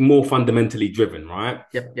 specifically we're more fundamentally driven, right?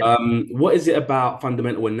 yep. What is it about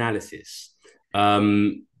fundamental analysis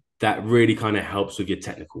that really kind of helps with your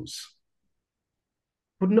technicals?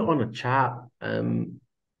 Putting it on a chart, um,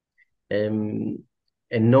 and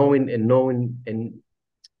knowing, and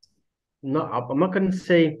not. I'm not going to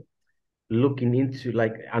say looking into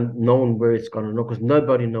like unknown where it's gonna go, because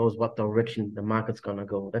nobody knows what direction the market's gonna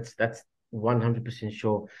go. That's 100%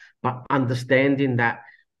 sure. But understanding that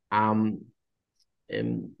um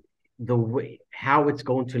um the way how it's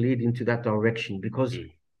going to lead into that direction, because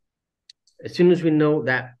Mm, as soon as we know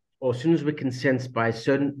that, or as soon as we can sense by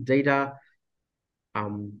certain data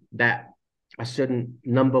that a certain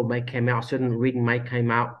number may come out, a certain reading may come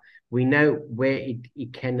out, we know where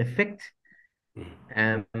it can affect, mm.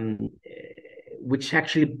 um, which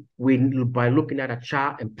actually we, by looking at a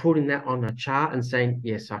chart and putting that on a chart and saying,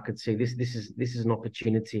 yes, I could see this. This is an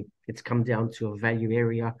opportunity. It's come down to a value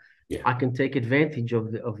area. Yeah, I can take advantage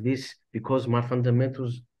of this because my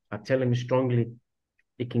fundamentals are telling me strongly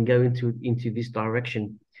it can go into this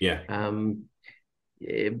direction. yeah, Um,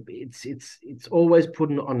 it's always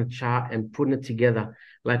putting it on a chart and putting it together.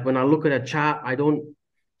 Like when I look at a chart, I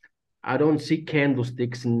don't see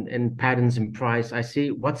candlesticks and patterns and price. I see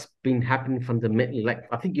what's been happening fundamentally. Like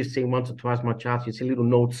I think you've seen once or twice my charts. You see little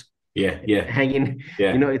notes yeah, yeah, hanging.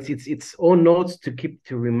 yeah, It's all notes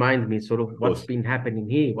to remind me sort of of what's course. been happening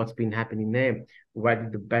here, what's been happening there. Why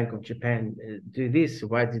did the Bank of Japan do this?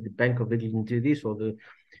 Why did the Bank of England do this? Or the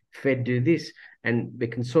Fed do this? And we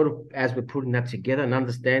can sort of, as we're putting that together and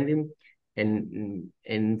understanding,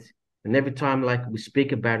 and every time like we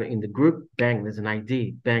speak about it in the group, bang, there's an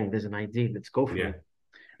idea. Bang, there's an idea. Let's go for Yeah. it.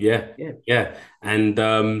 Yeah, Yeah, yeah, and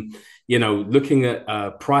looking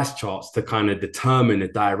at price charts to kind of determine a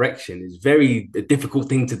direction is very a difficult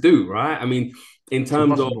thing to do, right? I mean, it's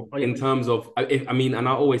impossible. Oh, yeah. if I mean, and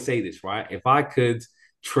I always say this, right? If I could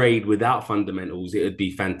trade without fundamentals, it would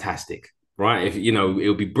be fantastic, right? If you know, it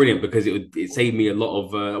would be brilliant because it saved me a lot of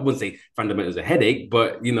I wouldn't say fundamentals a headache,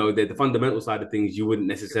 but you know, the fundamental side of things you wouldn't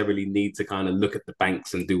necessarily need to kind of look at the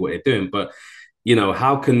banks and do what they're doing. But you know,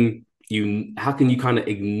 how can you kind of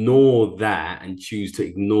ignore that and choose to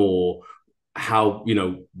ignore how you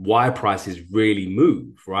know why prices really move,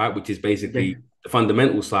 right? Which is Yeah. basically the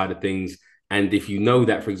fundamental side of things. And if you know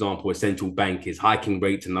that, for example, a central bank is hiking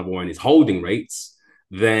rates, another one is holding rates,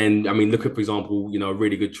 then I mean, look at, for example, you know, a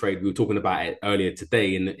really good trade we were talking about it earlier today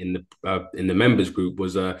in the members group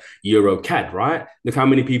was a Euro CAD, right? Look how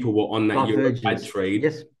many people were on that Euro CAD Divergence. trade,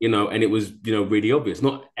 Yes. you know, and it was, you know, really obvious.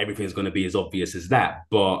 Not everything's going to be as obvious as that,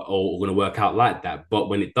 but or going to work out like that. But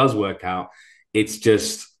when it does work out, it's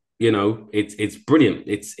just, you know, it's brilliant.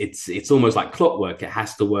 It's almost like clockwork. It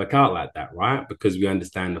has to work out like that, right? Because we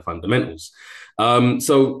understand the fundamentals.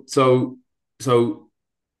 So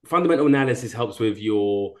fundamental analysis helps with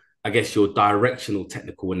your, I guess, your directional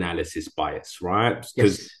technical analysis bias, right?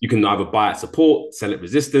 Because Yes. you can either buy at support, sell at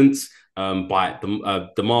resistance, buy at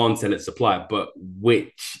demand, sell at supply. But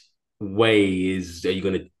which way is are you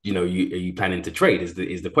going to, you know, are you planning to trade? Is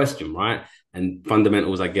the question, right? And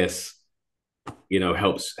fundamentals, I guess, you know,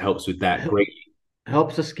 helps with that greatly.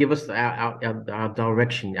 Helps us give us our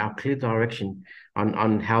direction, our clear direction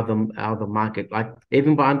on how the market, like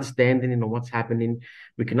even by understanding, you know, what's happening,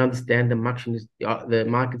 we can understand the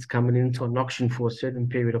market's coming into an auction for a certain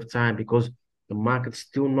period of time because the market's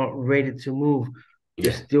still not ready to move.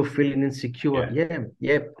 They're Yeah, still feeling insecure. yeah, Yeah,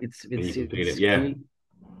 yeah, and you can feel it. it's Yeah, key.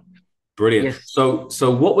 brilliant. Yes.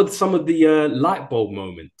 So what were some of the light bulb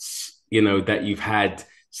moments, you know, that you've had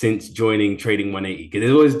since joining Trading 180?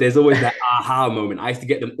 Because there's always that aha moment. I used to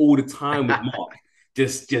get them all the time with Mark.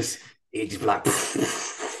 Just it just be like,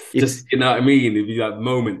 It's just you know what I mean. It'd be like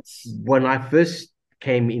moments. when I first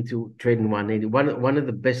came into trading 180, one of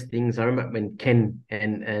the best things I remember when Ken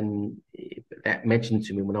and that mentioned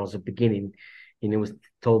to me when I was a beginning, and it was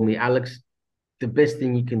told me, Alex, the best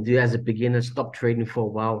thing you can do as a beginner, stop trading for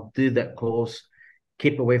a while, do that course,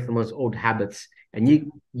 keep away from those old habits. And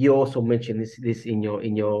you also mentioned this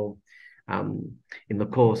um in the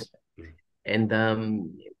course, and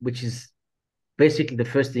which is basically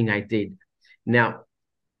the first thing I did. Now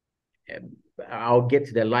I'll get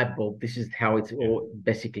to the light bulb. This is how it's Yeah. all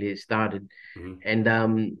basically started. Mhm.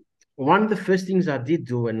 And one of the first things I did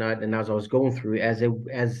do, and as I was going through, as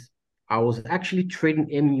I was actually trading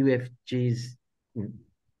MUFGs,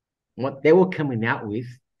 what they were coming out with,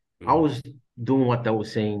 I Mhm. was doing what they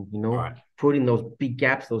were saying, you All know, right. putting those big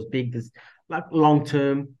gaps, those big, this, like long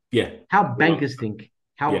term, Yeah. how Well, bankers think, yeah.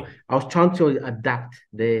 how I was trying to adapt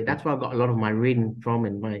there. That's where I got a lot of my reading from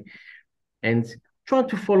and trying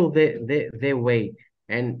to follow their way.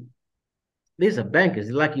 And these are bankers.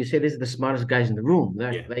 Like you said, these are the smartest guys in the room.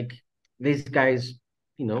 Yeah. Like these guys,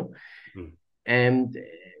 you know. Mm. And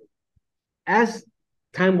as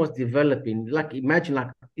time was developing, like imagine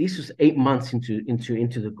like this was 8 months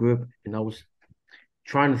into the group, and I was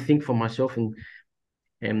trying to think for myself and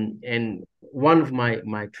one of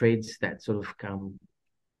my trades that sort of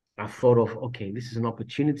I thought of, okay, this is an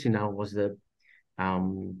opportunity now was the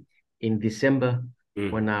in December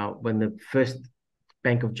Mm. when the first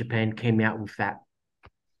Bank of Japan came out with that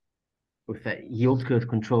yield curve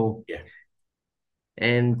control. Yeah.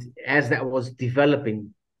 And as that was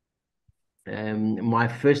developing, my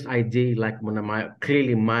first idea, like when my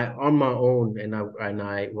clearly my on my own, and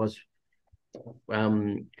I was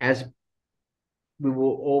as we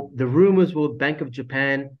were all the rumors were Bank of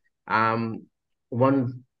Japan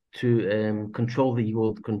wanted to control the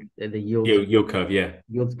Yield curve. Yeah.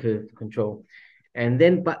 yield curve control, and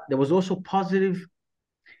then but there was also positive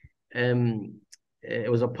it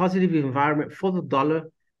was a positive environment for the dollar,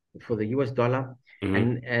 for the US dollar.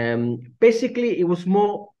 Hmm. And basically, it was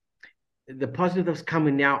more the positive that was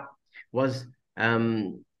coming out was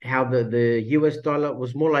how the US dollar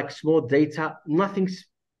was more like small data, nothing's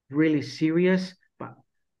really serious, but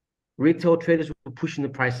retail traders were pushing the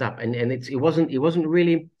price up. And it wasn't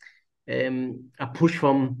really a push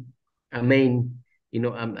from a main, you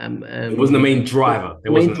know, It wasn't the main driver.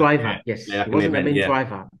 There main wasn't. driver. Yeah. Yes, Yeah. it Like an wasn't a event. main Yeah.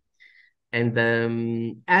 driver.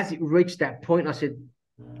 And as it reached that point, I said,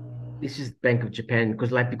 "This is Bank of Japan,"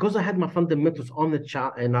 because I had my fundamentals on the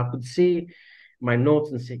chart and I could see my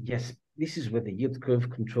notes and said, "Yes, this is where the yield curve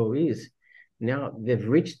control is." Now they've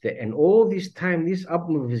reached it, and all this time, this up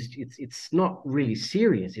move is it's not really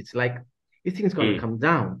serious. It's like this thing's going to Mm. come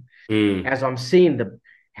down. Mm. As I'm seeing the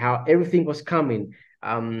how everything was coming,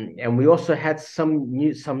 and we also had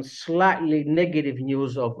some slightly negative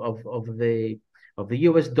news of the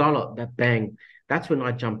US dollar that bang. That's when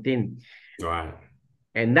I jumped in. Right.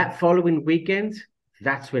 And that following weekend,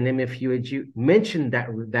 That's when MFUAG mentioned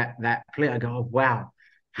that play. I go, oh, wow,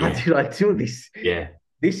 how Yeah. did I do this? Yeah.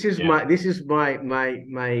 This is Yeah.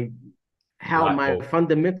 my how Light my bulb.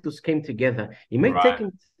 fundamentals came together. It may Right.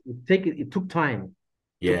 it took time. Took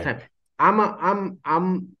Yeah. time.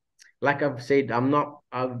 I'm like I've said, I'm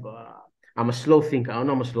a slow thinker. I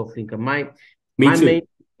know I'm a slow thinker. Me My main too.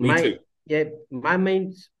 Me my too. yeah, my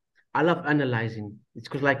main I love analyzing. It's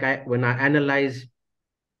because like I when I analyze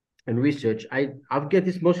and research, I get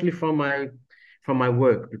this mostly from my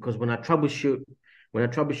work because when I troubleshoot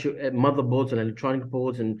motherboards and electronic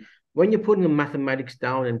boards, and when you're putting the mathematics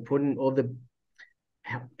down and putting all the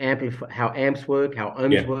how amps work, how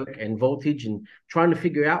ohms Yeah. work, and voltage, and trying to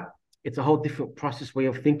figure out, it's a whole different process way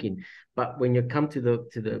of thinking. But when you come to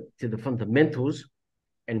the fundamentals,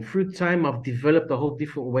 and through time, I've developed a whole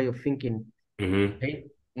different way of thinking. Hmm. Okay,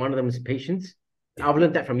 one of them is patience. Yeah. I've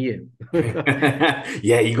learned that from you.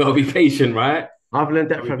 Yeah, you gotta be patient, right? I've learned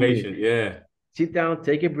that Gotta be from you. patient. Yeah. Sit down,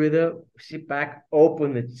 take a breather, sit back,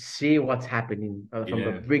 open it, see what's happening from a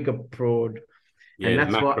Yeah. bigger broad. And Yeah.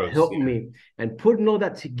 The that's what macros. helped Yeah. me. And putting all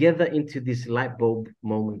that together into this light bulb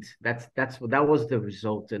moment. That was the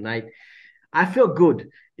result. And I feel good.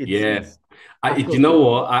 Yeah. I Do feel you know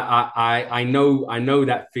good. what? I know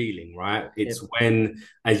that feeling, right? It's Yep. when,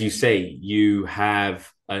 as you say, you have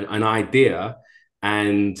an idea,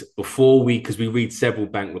 and before because we read several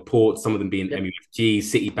bank reports, some of them being Yep. MUFG,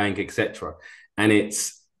 Citibank, etc., and it's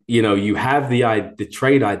you have the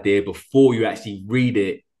trade idea before you actually read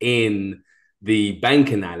it in the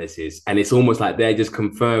bank analysis, and it's almost like they're just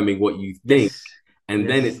confirming what you think, Yes. and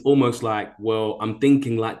then it's Yes. almost like, well, I'm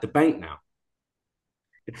thinking like the bank now.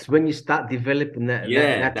 It's when you start developing Yeah,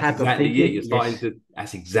 that that's type of exactly it. thinking. You're starting Yes. to.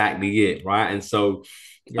 That's exactly it, right? And so,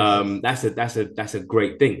 Yes. that's a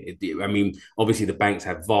great thing. I mean, obviously the banks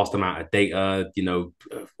have vast amount of data.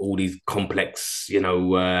 All these complex,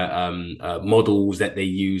 models that they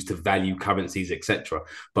use to value currencies, etc.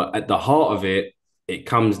 But at the heart of it, it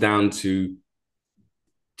comes down to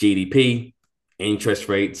GDP, interest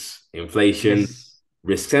rates, inflation, Yes.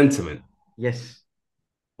 risk sentiment. Yes.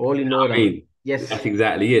 All in I order. mean, Yes. that's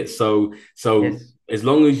exactly it. So Yes. as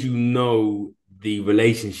long as you know the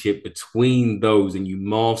relationship between those and you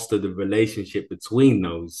master the relationship between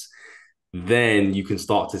those, then you can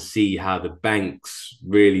start to see how the banks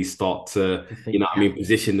really start to, To think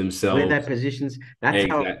position where themselves. their positions.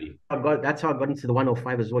 Exactly. That's how I got into the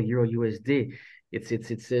 105 as well, Euro USD.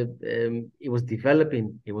 It was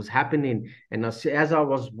developing, it was happening. And as I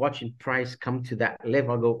was watching price come to that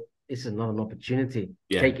level, I go, this is not an opportunity.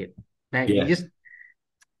 Yeah. Take it. Bang. Yeah.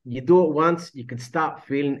 You do it once, you can start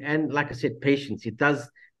feeling, and like I said, patience. It does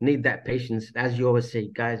need that patience. As you always say,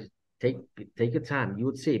 guys, take take your time. You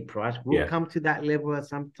would see price will Yeah. come to that level at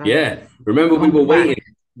some time. Yeah. Remember, we were Come waiting. back.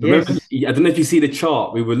 Remember, Yes. I don't know if you see the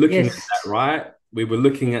chart. We were looking at that, Yes. right? We were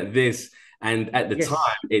looking at this. And at the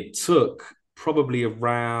time, Yes. it took probably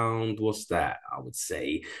around, what's that? I would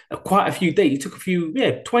say quite a few days. It took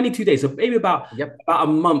 22 days. So maybe Yep. about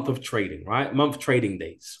a month of trading, right? A month trading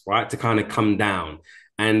days, right? To kind of come down.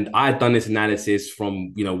 And I had done this analysis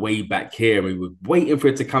from, way back here. We were waiting for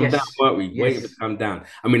it to come down, Yes. weren't we? Waiting for it to Yes. come down.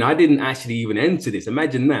 I mean, I didn't actually even enter this.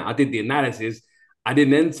 Imagine that. I did the analysis. I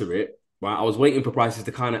didn't enter it. Right, I was waiting for prices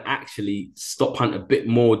to kind of actually stop hunt a bit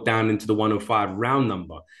more down into the 105 round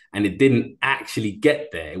number, and it didn't actually get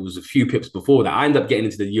there. It was a few pips before that. I ended up getting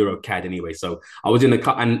into the Euro CAD anyway, so I was in the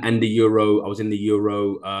cut and the Euro. I was in the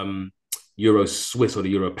Euro Swiss or the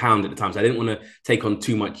Euro Pound at the time, so I didn't want to take on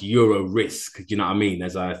too much Euro risk. You know what I mean?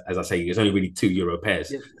 As I say, there's only really two Euro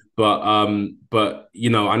pairs, Yep. but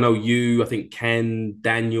I know you. I think Ken,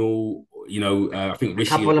 Daniel. I think A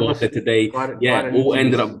Rishi as couple of well us said today. got Yeah, all into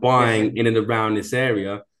ended this. up Yes. buying in and around this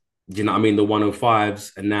area. Do you know what I mean? The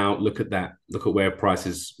 105s, and now look at that. Look at where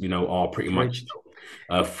prices, are pretty much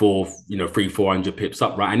Reached four, 400 pips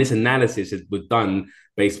up, right? And this analysis was done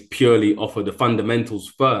based purely off of the fundamentals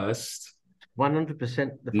first,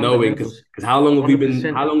 100% the knowing fundamentals. because how 100%.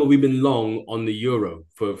 long have we been long on the euro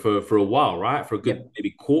for a while, right? For a good Yep.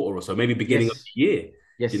 maybe quarter or so, maybe beginning of Yes. the year. Do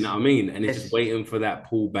you know Yes. what I mean? And it's just Yes. waiting for that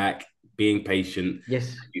pullback, being patient.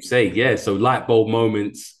 Yes. You say, yeah. So light bulb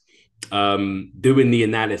moments, doing the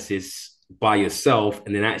analysis by yourself,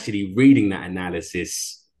 and then actually reading that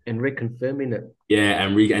analysis, And reconfirming it. yeah,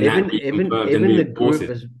 and that reconfirms and Even the group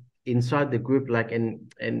reinforces. is inside the group, like,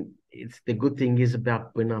 and it's the good thing is about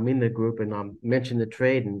when I'm in the group and I'm mentioning the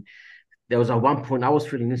trade, and there was at one point I was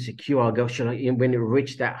feeling insecure. I go, should I? When it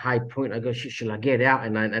reached that high point, I go, should I get out?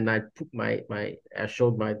 And I put I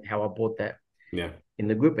showed my how I bought that Yeah, in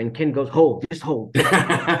the group, and Ken goes, hold, just hold.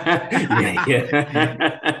 Yeah, I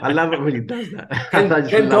yeah. love it when he does that. I just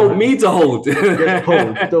Ken love told it. me to hold. Just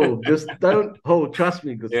hold, don't, just don't hold. Trust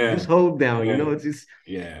me, because Yeah, just hold down. You yeah, know, it's just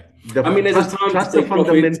yeah. the I mean, there's a time to trust the take profits.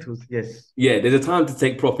 fundamentals. Yes, Yeah, there's a time to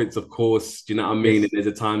take profits, of course. Do you know what I mean? And yes, there's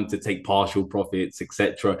a time to take partial profits,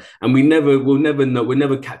 etc. And we'll never know, we'll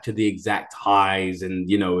never capture the exact highs and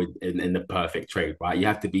in the perfect trade, right? You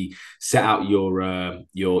have to be set out your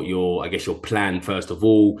I guess your plan first of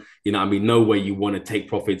all. You know what I mean? Know where you want to take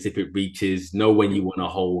profits if it reaches, know when you want to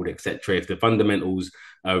hold, etc. If the fundamentals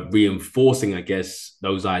are reinforcing, I guess,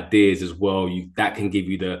 those ideas as well, that can give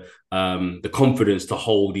you the confidence to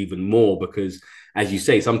hold even more because as you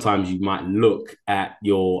say, sometimes you might look at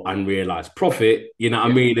your unrealized profit, you know what I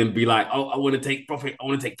yes. mean, and be like, oh, I want to take profit. I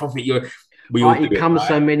want to take profit. We Oh, all do it it, comes right?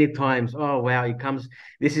 so many times. Oh wow, it comes.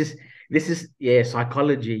 This is yeah,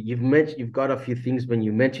 psychology. You've got a few things when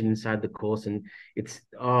you mention inside the course, and it's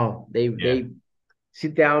Yeah, they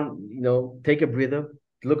sit down, take a breather,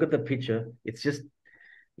 look at the picture. It's just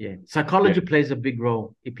yeah, yeah. psychology plays a big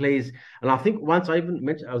role. It plays, and I think once I even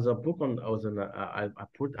mentioned I was a book on I was in I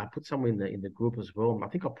put somewhere in the group as well. I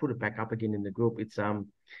think I'll put it back up again in the group. It's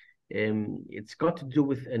got to do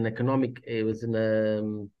with an economic. It was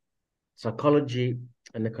in psychology,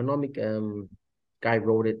 an economic guy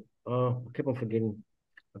wrote it. Oh, I keep on forgetting.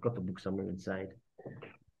 I got the book somewhere inside.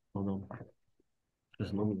 Hold on.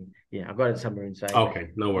 Just normally, yeah, I got it somewhere inside. Okay,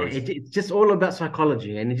 no Yeah, worries. it's just all about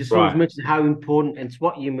psychology, and it just always Right. mentions how important, and it's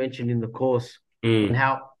what you mentioned in the course, and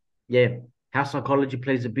Mm, yeah, how psychology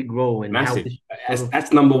plays a big role, and how massive. this sort That's of,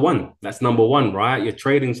 that's number one. That's number one, right? Your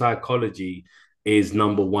trading psychology is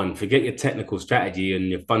number one. Forget your technical strategy and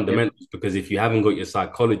your yep, fundamentals, because if you haven't got your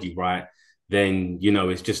psychology right, then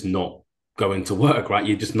it's just not going to work, right?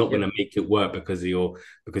 You're just not going yep, to make it work because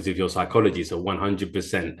of your psychology. So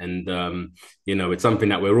 100%. And it's something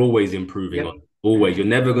that we're always improving on. yep. Always. You're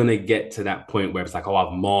never going to get to that point where it's like, oh,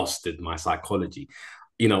 I've mastered my psychology.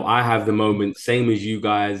 I have the moment, same as you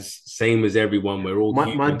guys, same as everyone. We're all My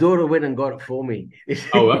human. daughter went and got it for me.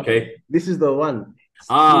 Oh, okay. This is the one.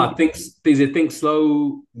 Ah, think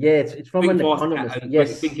slow, Yeah, it's from think an fast, economist. and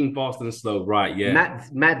Yes, thinking fast and slow. Right? Yeah.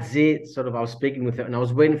 Matt Z. Sort of, I was speaking with her, and I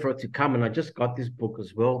was waiting for it to come, and I just got this book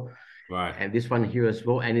as well, Right. and this one here as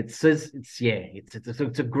well. And it says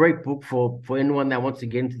it's a great book for anyone that wants to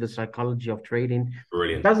get into the psychology of trading. It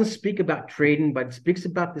Brilliant. doesn't speak about trading, but it speaks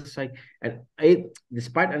about the psych. And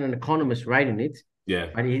despite an economist writing it, Yeah.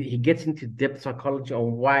 but he gets into depth psychology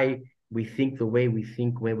on why we think the way we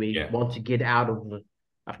think, where we Yeah. want to get out of a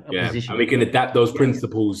Yeah. And position. we can adapt those Yeah.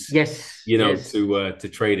 principles, Yes. Yes. to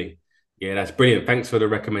trading. Yeah, that's brilliant. Thanks for the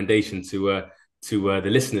recommendation to the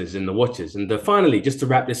listeners and the watchers. And finally, just to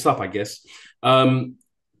wrap this up, I guess,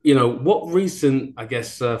 what recent, I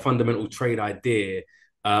guess, fundamental trade idea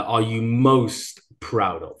are you most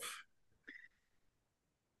proud of?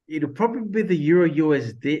 It'll probably be the Euro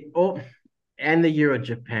USD and the Euro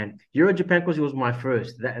Japan. Euro Japan because it was my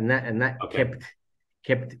first. That Okay.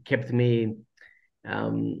 kept me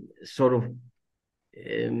sort of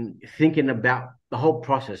thinking about the whole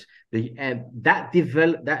process. And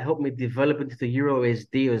that helped me develop into the Euro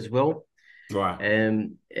SD as well. Right.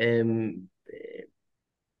 Um, um,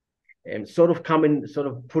 and sort of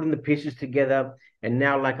putting the pieces together. And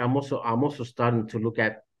now, like I'm also starting to look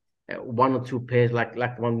at one or two pairs, like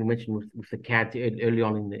the one we mentioned with the cat early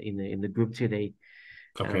on in the group today.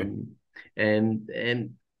 Okay. Um,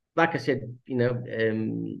 and like I said,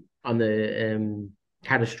 on the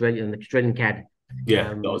cat Australian, the Australian cat. Yeah,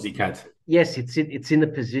 the Um, Aussie cat. yes, it's in a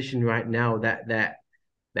position right now that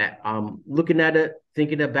looking at it,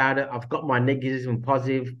 thinking about it. I've got my negatives and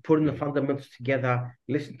positive, putting the Mm. fundamentals together,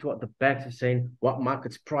 listen to what the banks are saying, what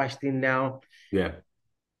market's priced in now. Yeah.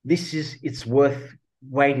 It's worth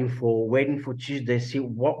waiting for Tuesday, see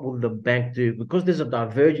what will the bank do, because there's a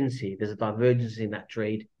divergence in that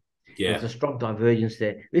trade. There's Yeah. a strong divergence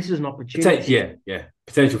there. This is an opportunity. Yeah, yeah.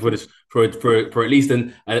 Potential for this for at least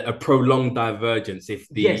a prolonged divergence if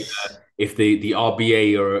the Yes, the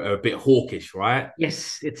RBA are a bit hawkish, right?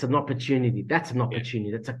 yes, it's an opportunity. That's an Yeah,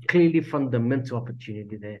 opportunity. That's a clearly fundamental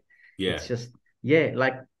opportunity there. yeah, It's just, yeah,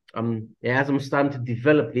 like yeah, as I'm starting to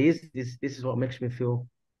develop this is what makes me feel,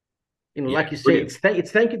 yeah. like you say, Brilliant.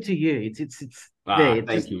 it's thank you to you. It's there. Ah, It's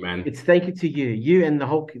thank just you, man. it's thank you to you and the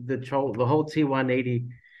whole T180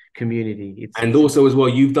 community. And It's also as well,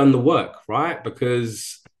 you've done the work, right?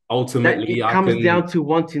 Because that ultimately, it I comes can. down to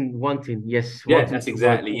wanting, yes, Yeah, wanting that's to work,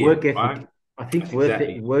 exactly it, right? I think That's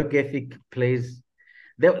exactly. work ethic plays.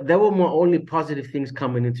 There were my only positive things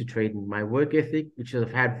coming into trading. My work ethic, which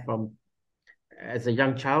I've had from as a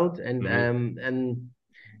young child, Mhm. and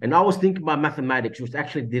And I was thinking about mathematics, which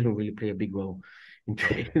actually didn't really play a big role in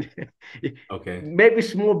trading. Okay. Maybe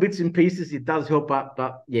small bits and pieces it does help out,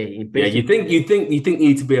 but yeah, in Yeah, basic. you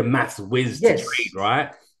need to be a maths whiz to trade, Yes, right?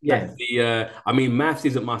 yeah, That's the I mean, maths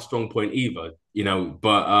isn't my strong point either,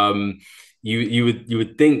 but you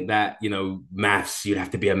would think that, maths, you'd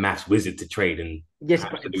have to be a maths wizard to trade, and yes,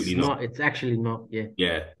 but absolutely it's not. not. It's actually not. Yeah.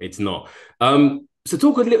 Yeah, it's not. So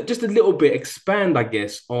talk just a little bit, expand, I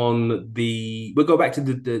guess, on we'll go back to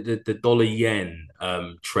the dollar yen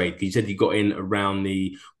trade. You said you got in around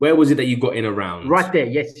where was it that you got in around? Right there.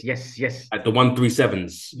 Yes, yes, yes. At the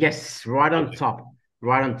 137s. Yes, right on Okay. top.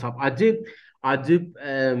 Right on top. I do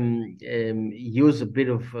use a bit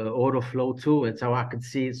of order flow too, and so I could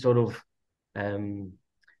see it sort of um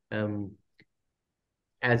um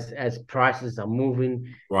as prices are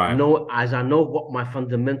moving, Right, know as I know what my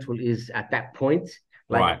fundamental is at that point,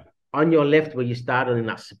 like right. on your left where you started in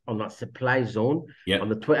that on that supply zone on Yep.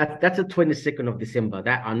 the that's the 22nd of December.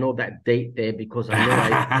 That I know that date there because I know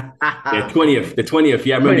I Yeah, 20th. The 20th.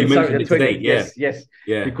 Yeah, I remember you 20th, sorry, mentioned the it today. 20th. Yeah. Yes, yes.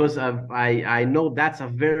 Yeah. Because I know that's a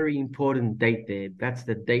very important date there. That's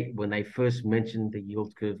the date when they first mentioned the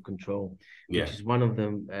yield curve control, which Yeah. is one of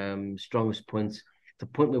the strongest points. It's a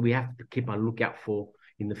point where we have to keep our lookout for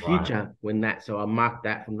in the Right. future when that. So I marked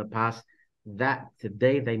that from the past. That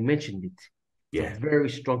today they mentioned it. It's a Yeah. very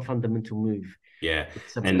strong fundamental move. Yeah.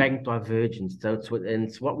 It's a And bank divergence. So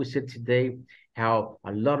it's what we said today, how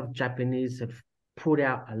a lot of Japanese have put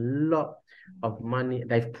out a lot of money.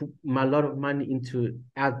 They've put a lot of money into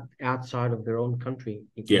outside of their own country.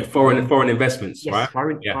 yeah, foreign investments, Yes, right?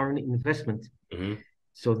 foreign Yeah. foreign investment. Hmm.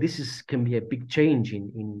 So this is can be a big change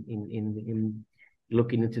in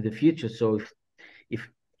looking into the future. So if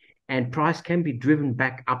and price can be driven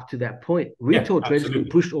back up to that point. Yeah, Retail traders can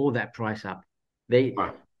absolutely. push all that price up. They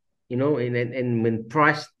Right. and when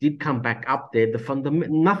price did come back up there, the fundament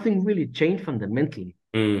nothing really changed fundamentally.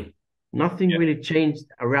 Mm. Nothing Yeah. really changed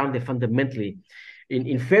around there fundamentally.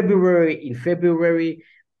 In February,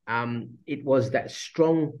 it was that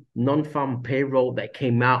strong non-farm payroll that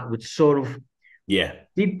came out, which sort of Yeah.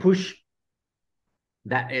 did push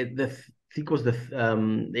that. I think it was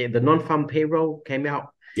the non-farm payroll came out,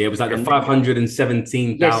 Yeah, it was like the and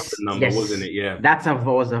 517,000 yes, number, wasn't yes, it? Yeah.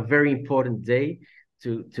 was a very important day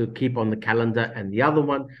to keep on the calendar. And the other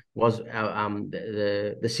one was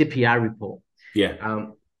the CPI report. Yeah.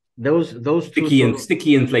 Um, those two sort of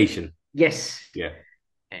Sticky inflation. yes. Yeah.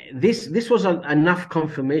 This was enough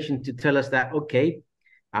confirmation to tell us that okay,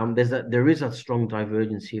 there is a strong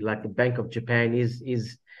divergence here. Like the Bank of Japan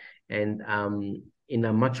is and in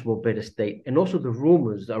a much more better state, and also the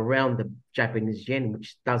rumors around the Japanese yen,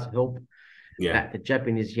 which does help Yeah. that the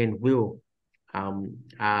Japanese yen will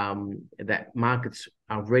that markets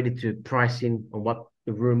are ready to price in on what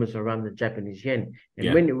the rumors around the Japanese yen. And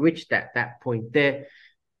Yeah. when it reached that point there,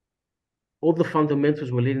 all the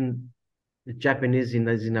fundamentals were leading the Japanese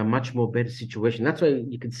is in a much more better situation. That's why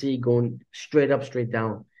you can see going straight up, straight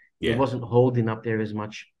down. It Yeah. wasn't holding up there as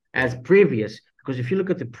much Yeah. as previous. Because if you look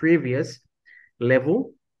at the previous level,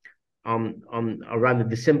 on around the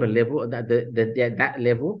December level, that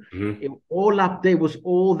level, Hmm. all up there was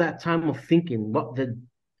all that time of thinking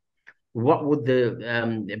what would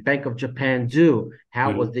the Bank of Japan do?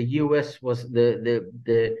 How was Hmm. the US was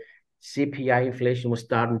the CPI inflation was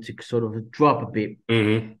starting to sort of drop a bit,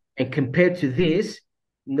 Hmm. and compared to this,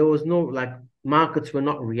 there was no like markets were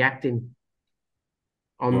not reacting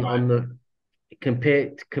Right. on the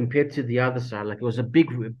compared to the other side. Like it was a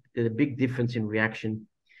big difference in reaction,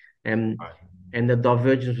 and Right. and the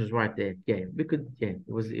divergence was right there. Yeah, we could. Yeah,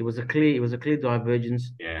 it was a clear divergence.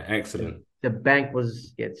 Yeah. The, Excellent. the bank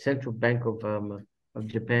was central bank of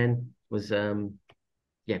Japan was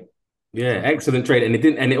yeah. Yeah, So excellent trade,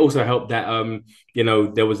 and it also helped that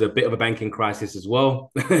there was a bit of a banking crisis as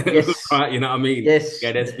well, yes, right? You know what I mean? You yes,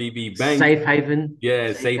 had SVB Bank, safe safe haven.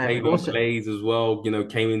 haven Also, plays as well.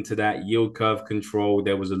 Came into that yield curve control.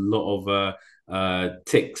 There was a lot of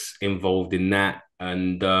ticks involved in that,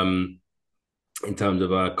 and in terms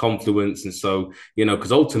of confluence, and so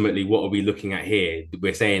because ultimately, what are we looking at here?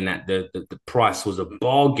 We're saying that the price was a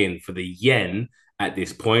bargain for the yen at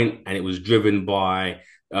this point, and it was driven by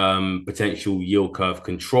potential yield curve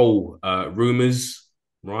control rumors,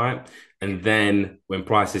 right? And then when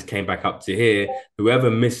prices came back up to here, whoever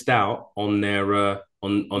missed out on their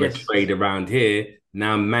on a yes, trade around here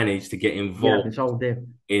now managed to get yeah, involved it's all there.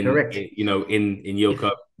 in, Correct. in yield If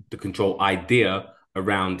curve the control idea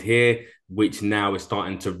around here, which now is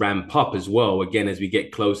starting to ramp up as well. Again, as we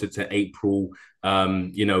get closer to April,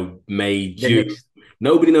 May, the June, next,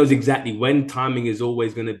 nobody knows exactly when. Timing is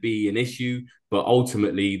always going to be an issue, but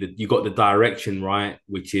ultimately you got the direction right,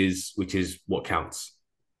 which is what counts.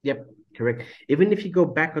 Yep, correct. Even if you go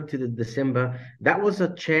back onto the December, that was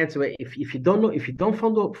a chance where if you don't know, if you don't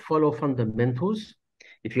follow fundamentals,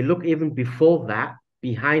 if you look even before that,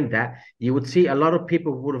 behind that, you would see a lot of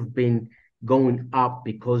people would have been going up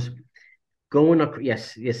because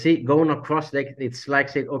yes, you see, going across, like it's like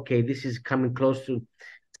saying, okay, this is coming close to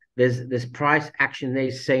there's price action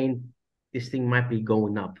there saying this thing might be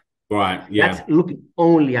going up. Right. That's Yeah. looking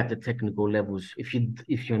only at the technical levels. If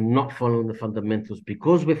you're not following the fundamentals,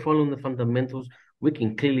 because we're following the fundamentals, we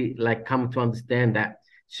can clearly like come to understand that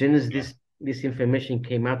as soon as this information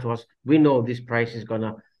came out to us, we know this price is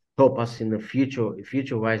gonna help us in the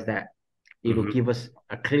future wise that it'll Mm-hmm. give us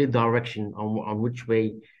a clear direction on which way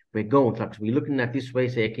we're going. Like we're looking at this way,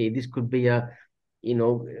 say, okay, this could be a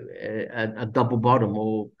double bottom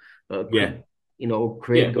or Yeah. could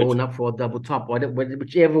create Yeah. Which going up for a double top,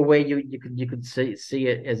 whichever way you could see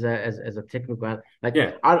it as a technical. Like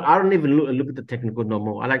yeah. I don't even look at the technical no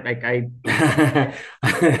more. I like I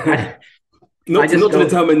I just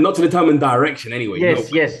go Not to determine direction anyway. No way.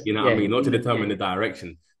 yes, You know what I yeah, mean? Not to yeah, determine the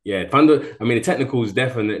direction. Yeah, thunder. I mean, the technicals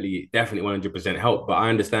definitely 100% help. But I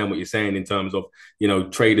understand what you're saying in terms of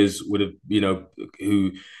traders would have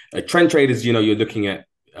who trend traders. You're looking at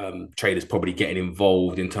traders probably getting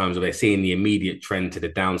involved in terms of they're seeing the immediate trend to the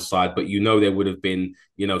downside. But there would have been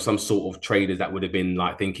some sort of traders that would have been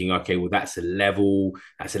like thinking, okay, well that's a level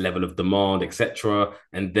of demand, etc.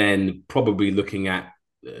 And then probably looking at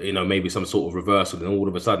maybe some sort of reversal, and all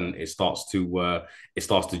of a sudden it starts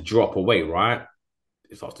to drop away, right?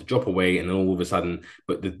 It starts to drop away, and then all of a sudden,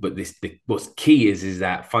 what's key is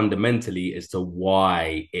that fundamentally as to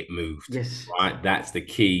why it moved, yes, right? That's the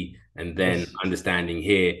key, and then yes, understanding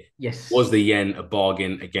here, yes. was the yen a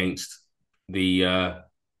bargain against the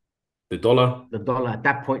dollar, The dollar at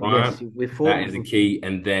that point, right? yes, we That is the thought key,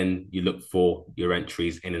 and then you look for your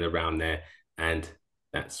entries in and around there, and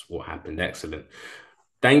that's what happened. Excellent.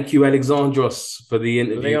 Thank you, Alexandros, for the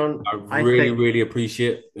interview. Leon. I really, really I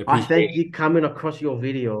appreciate thank it. you coming across your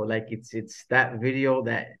video. Like it's that video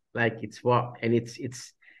that like it's what and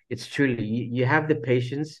it's truly you have the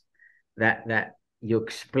patience that you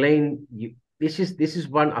explain you this is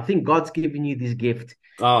one I think God's given you this gift.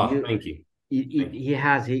 Ah, You thank you. Thank you. he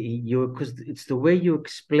has you because it's the way you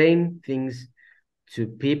explain things to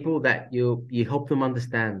people that you help them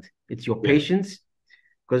understand. It's your Yeah. patience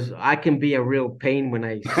because I can be a real pain when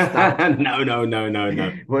I start No, no, no, no,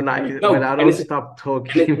 no. when No, I and don't it's stop and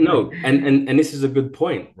it, talking. no, and this is a good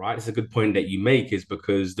point, right? It's a good point that you make is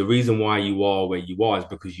because the reason why you are where you are is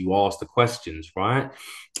because you ask the questions, right?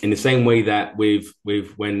 In the same way that with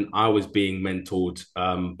when I was being mentored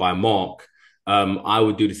by Mark, I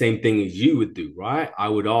would do the same thing as you would do, right? I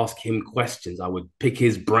would ask him questions, I would pick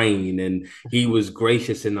his brain, and he was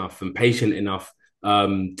gracious enough and patient enough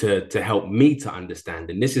to help me to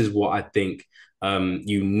understand. And this is what I think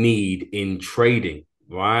you need in trading,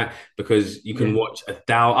 right? Because you can Yeah, watch a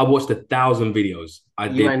thousand. I watched 1,000 videos. I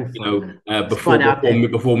you did, ain't fun, man. It's fun out there.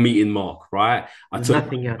 before meeting Mark, right? I There's took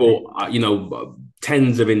nothing out there. bought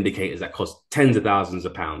tens of indicators that cost tens of thousands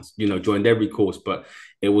of pounds. Joined every course, but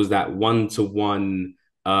it was that one-to-one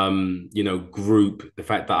group, the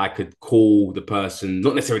fact that I could call the person,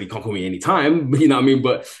 not necessarily can't call me anytime, you know what I mean?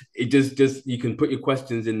 But it just you can put your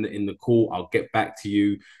questions in the call. I'll get back to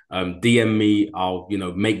you. DM me. I'll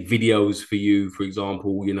make videos for you, for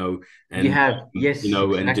example, You and have, yes, and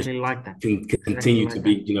just exactly like that. Exactly continue to like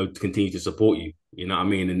that. be, to continue to support you. You know what I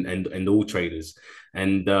mean? And all traders.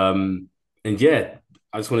 And yeah,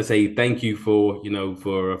 I just want to say thank you for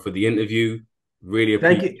for the interview. Really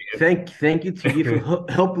Thank appreciate you, it. thank you to you for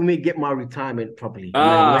helping me get my retirement properly. You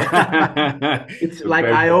know, Ah, it's you're like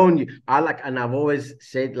very I welcome. own you. And I've always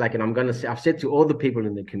said, like, and I'm gonna say, I've said to all the people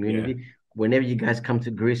in the Yeah. community, whenever you guys come to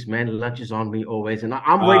Greece, man, lunch is on me always. And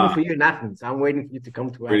I'm waiting Ah, for you in Athens. I'm waiting for you to come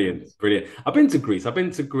to brilliant, Athens. brilliant. I've been to Greece. I've been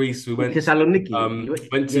to Greece. We went to Thessaloniki.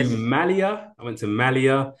 went to Yes, Malia. I went to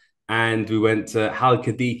Malia, and we went to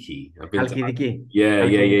Halkidiki. I've been to Halkidiki. yeah, yeah,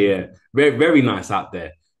 yeah, Halkidiki. yeah. Very, very nice out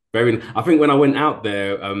there. Very. I think when I went out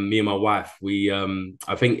there, me and my wife, we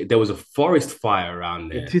I think there was a forest fire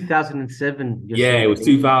around In there. 2007, you're Yeah, it saying, I was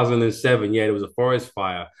think. 2007. Yeah, there was a forest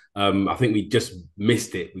fire. I think we just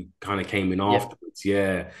missed it. We kind of came in Yep. afterwards.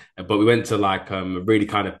 Yeah, but we went to like a really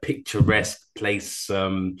kind of picturesque place,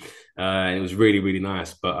 and it was really really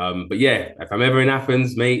nice. But yeah, if I'm ever in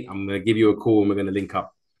Athens, mate, I'm gonna give you a call and we're gonna link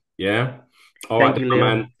up. Yeah. All right, Thank you, then, my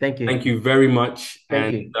man. Leo. Thank you. Thank you very much.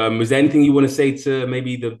 Thank And you. is there anything you want to say to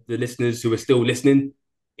maybe the listeners who are still listening?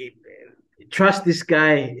 It, trust this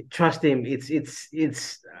guy. Trust him.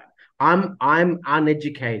 It's. I'm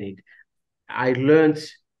uneducated. I learned.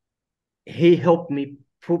 He helped me,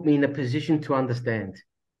 put me in a position to understand.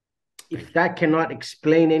 Thank If you. that cannot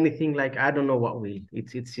explain anything, like I don't know what will.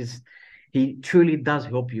 It's just he truly does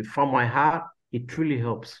help you. From my heart, it truly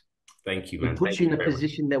helps. Thank you, He man. puts Thank you you in a very much.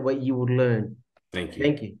 position that way you would learn. Thank you.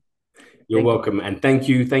 Thank you. You're Thank you. welcome. And thank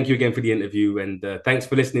you again for the interview. And thanks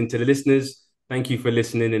for listening to the listeners. Thank you for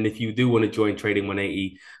listening. And if you do want to join Trading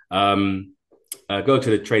 180, go to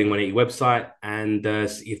the Trading 180 website and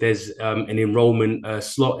see if there's an enrollment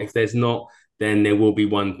slot. If there's not, then there will be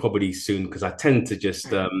one probably soon because I tend to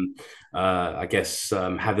just, I guess,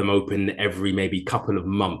 have them open every maybe couple of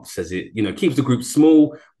months as it, keeps the group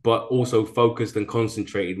small, but also focused and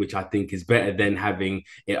concentrated, which I think is better than having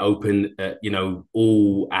it open,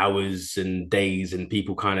 all hours and days and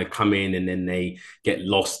people kind of come in and then they get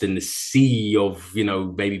lost in the sea of,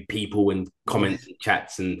 maybe people and comments Yes, and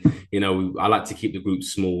chats. And, I like to keep the group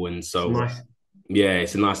small. And it's so, nice. yeah,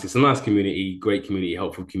 it's a nice community, great community,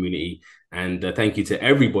 helpful community. And thank you to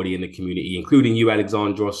everybody in the community, including you,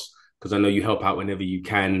 Alexandros, because I know you help out whenever you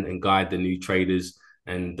can and guide the new traders.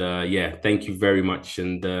 And yeah, thank you very much.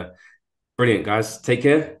 And brilliant, guys. Take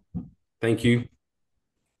care. Thank you.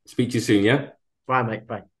 Speak to you soon. Yeah. Bye, mate.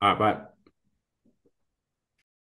 Bye. All right. Bye.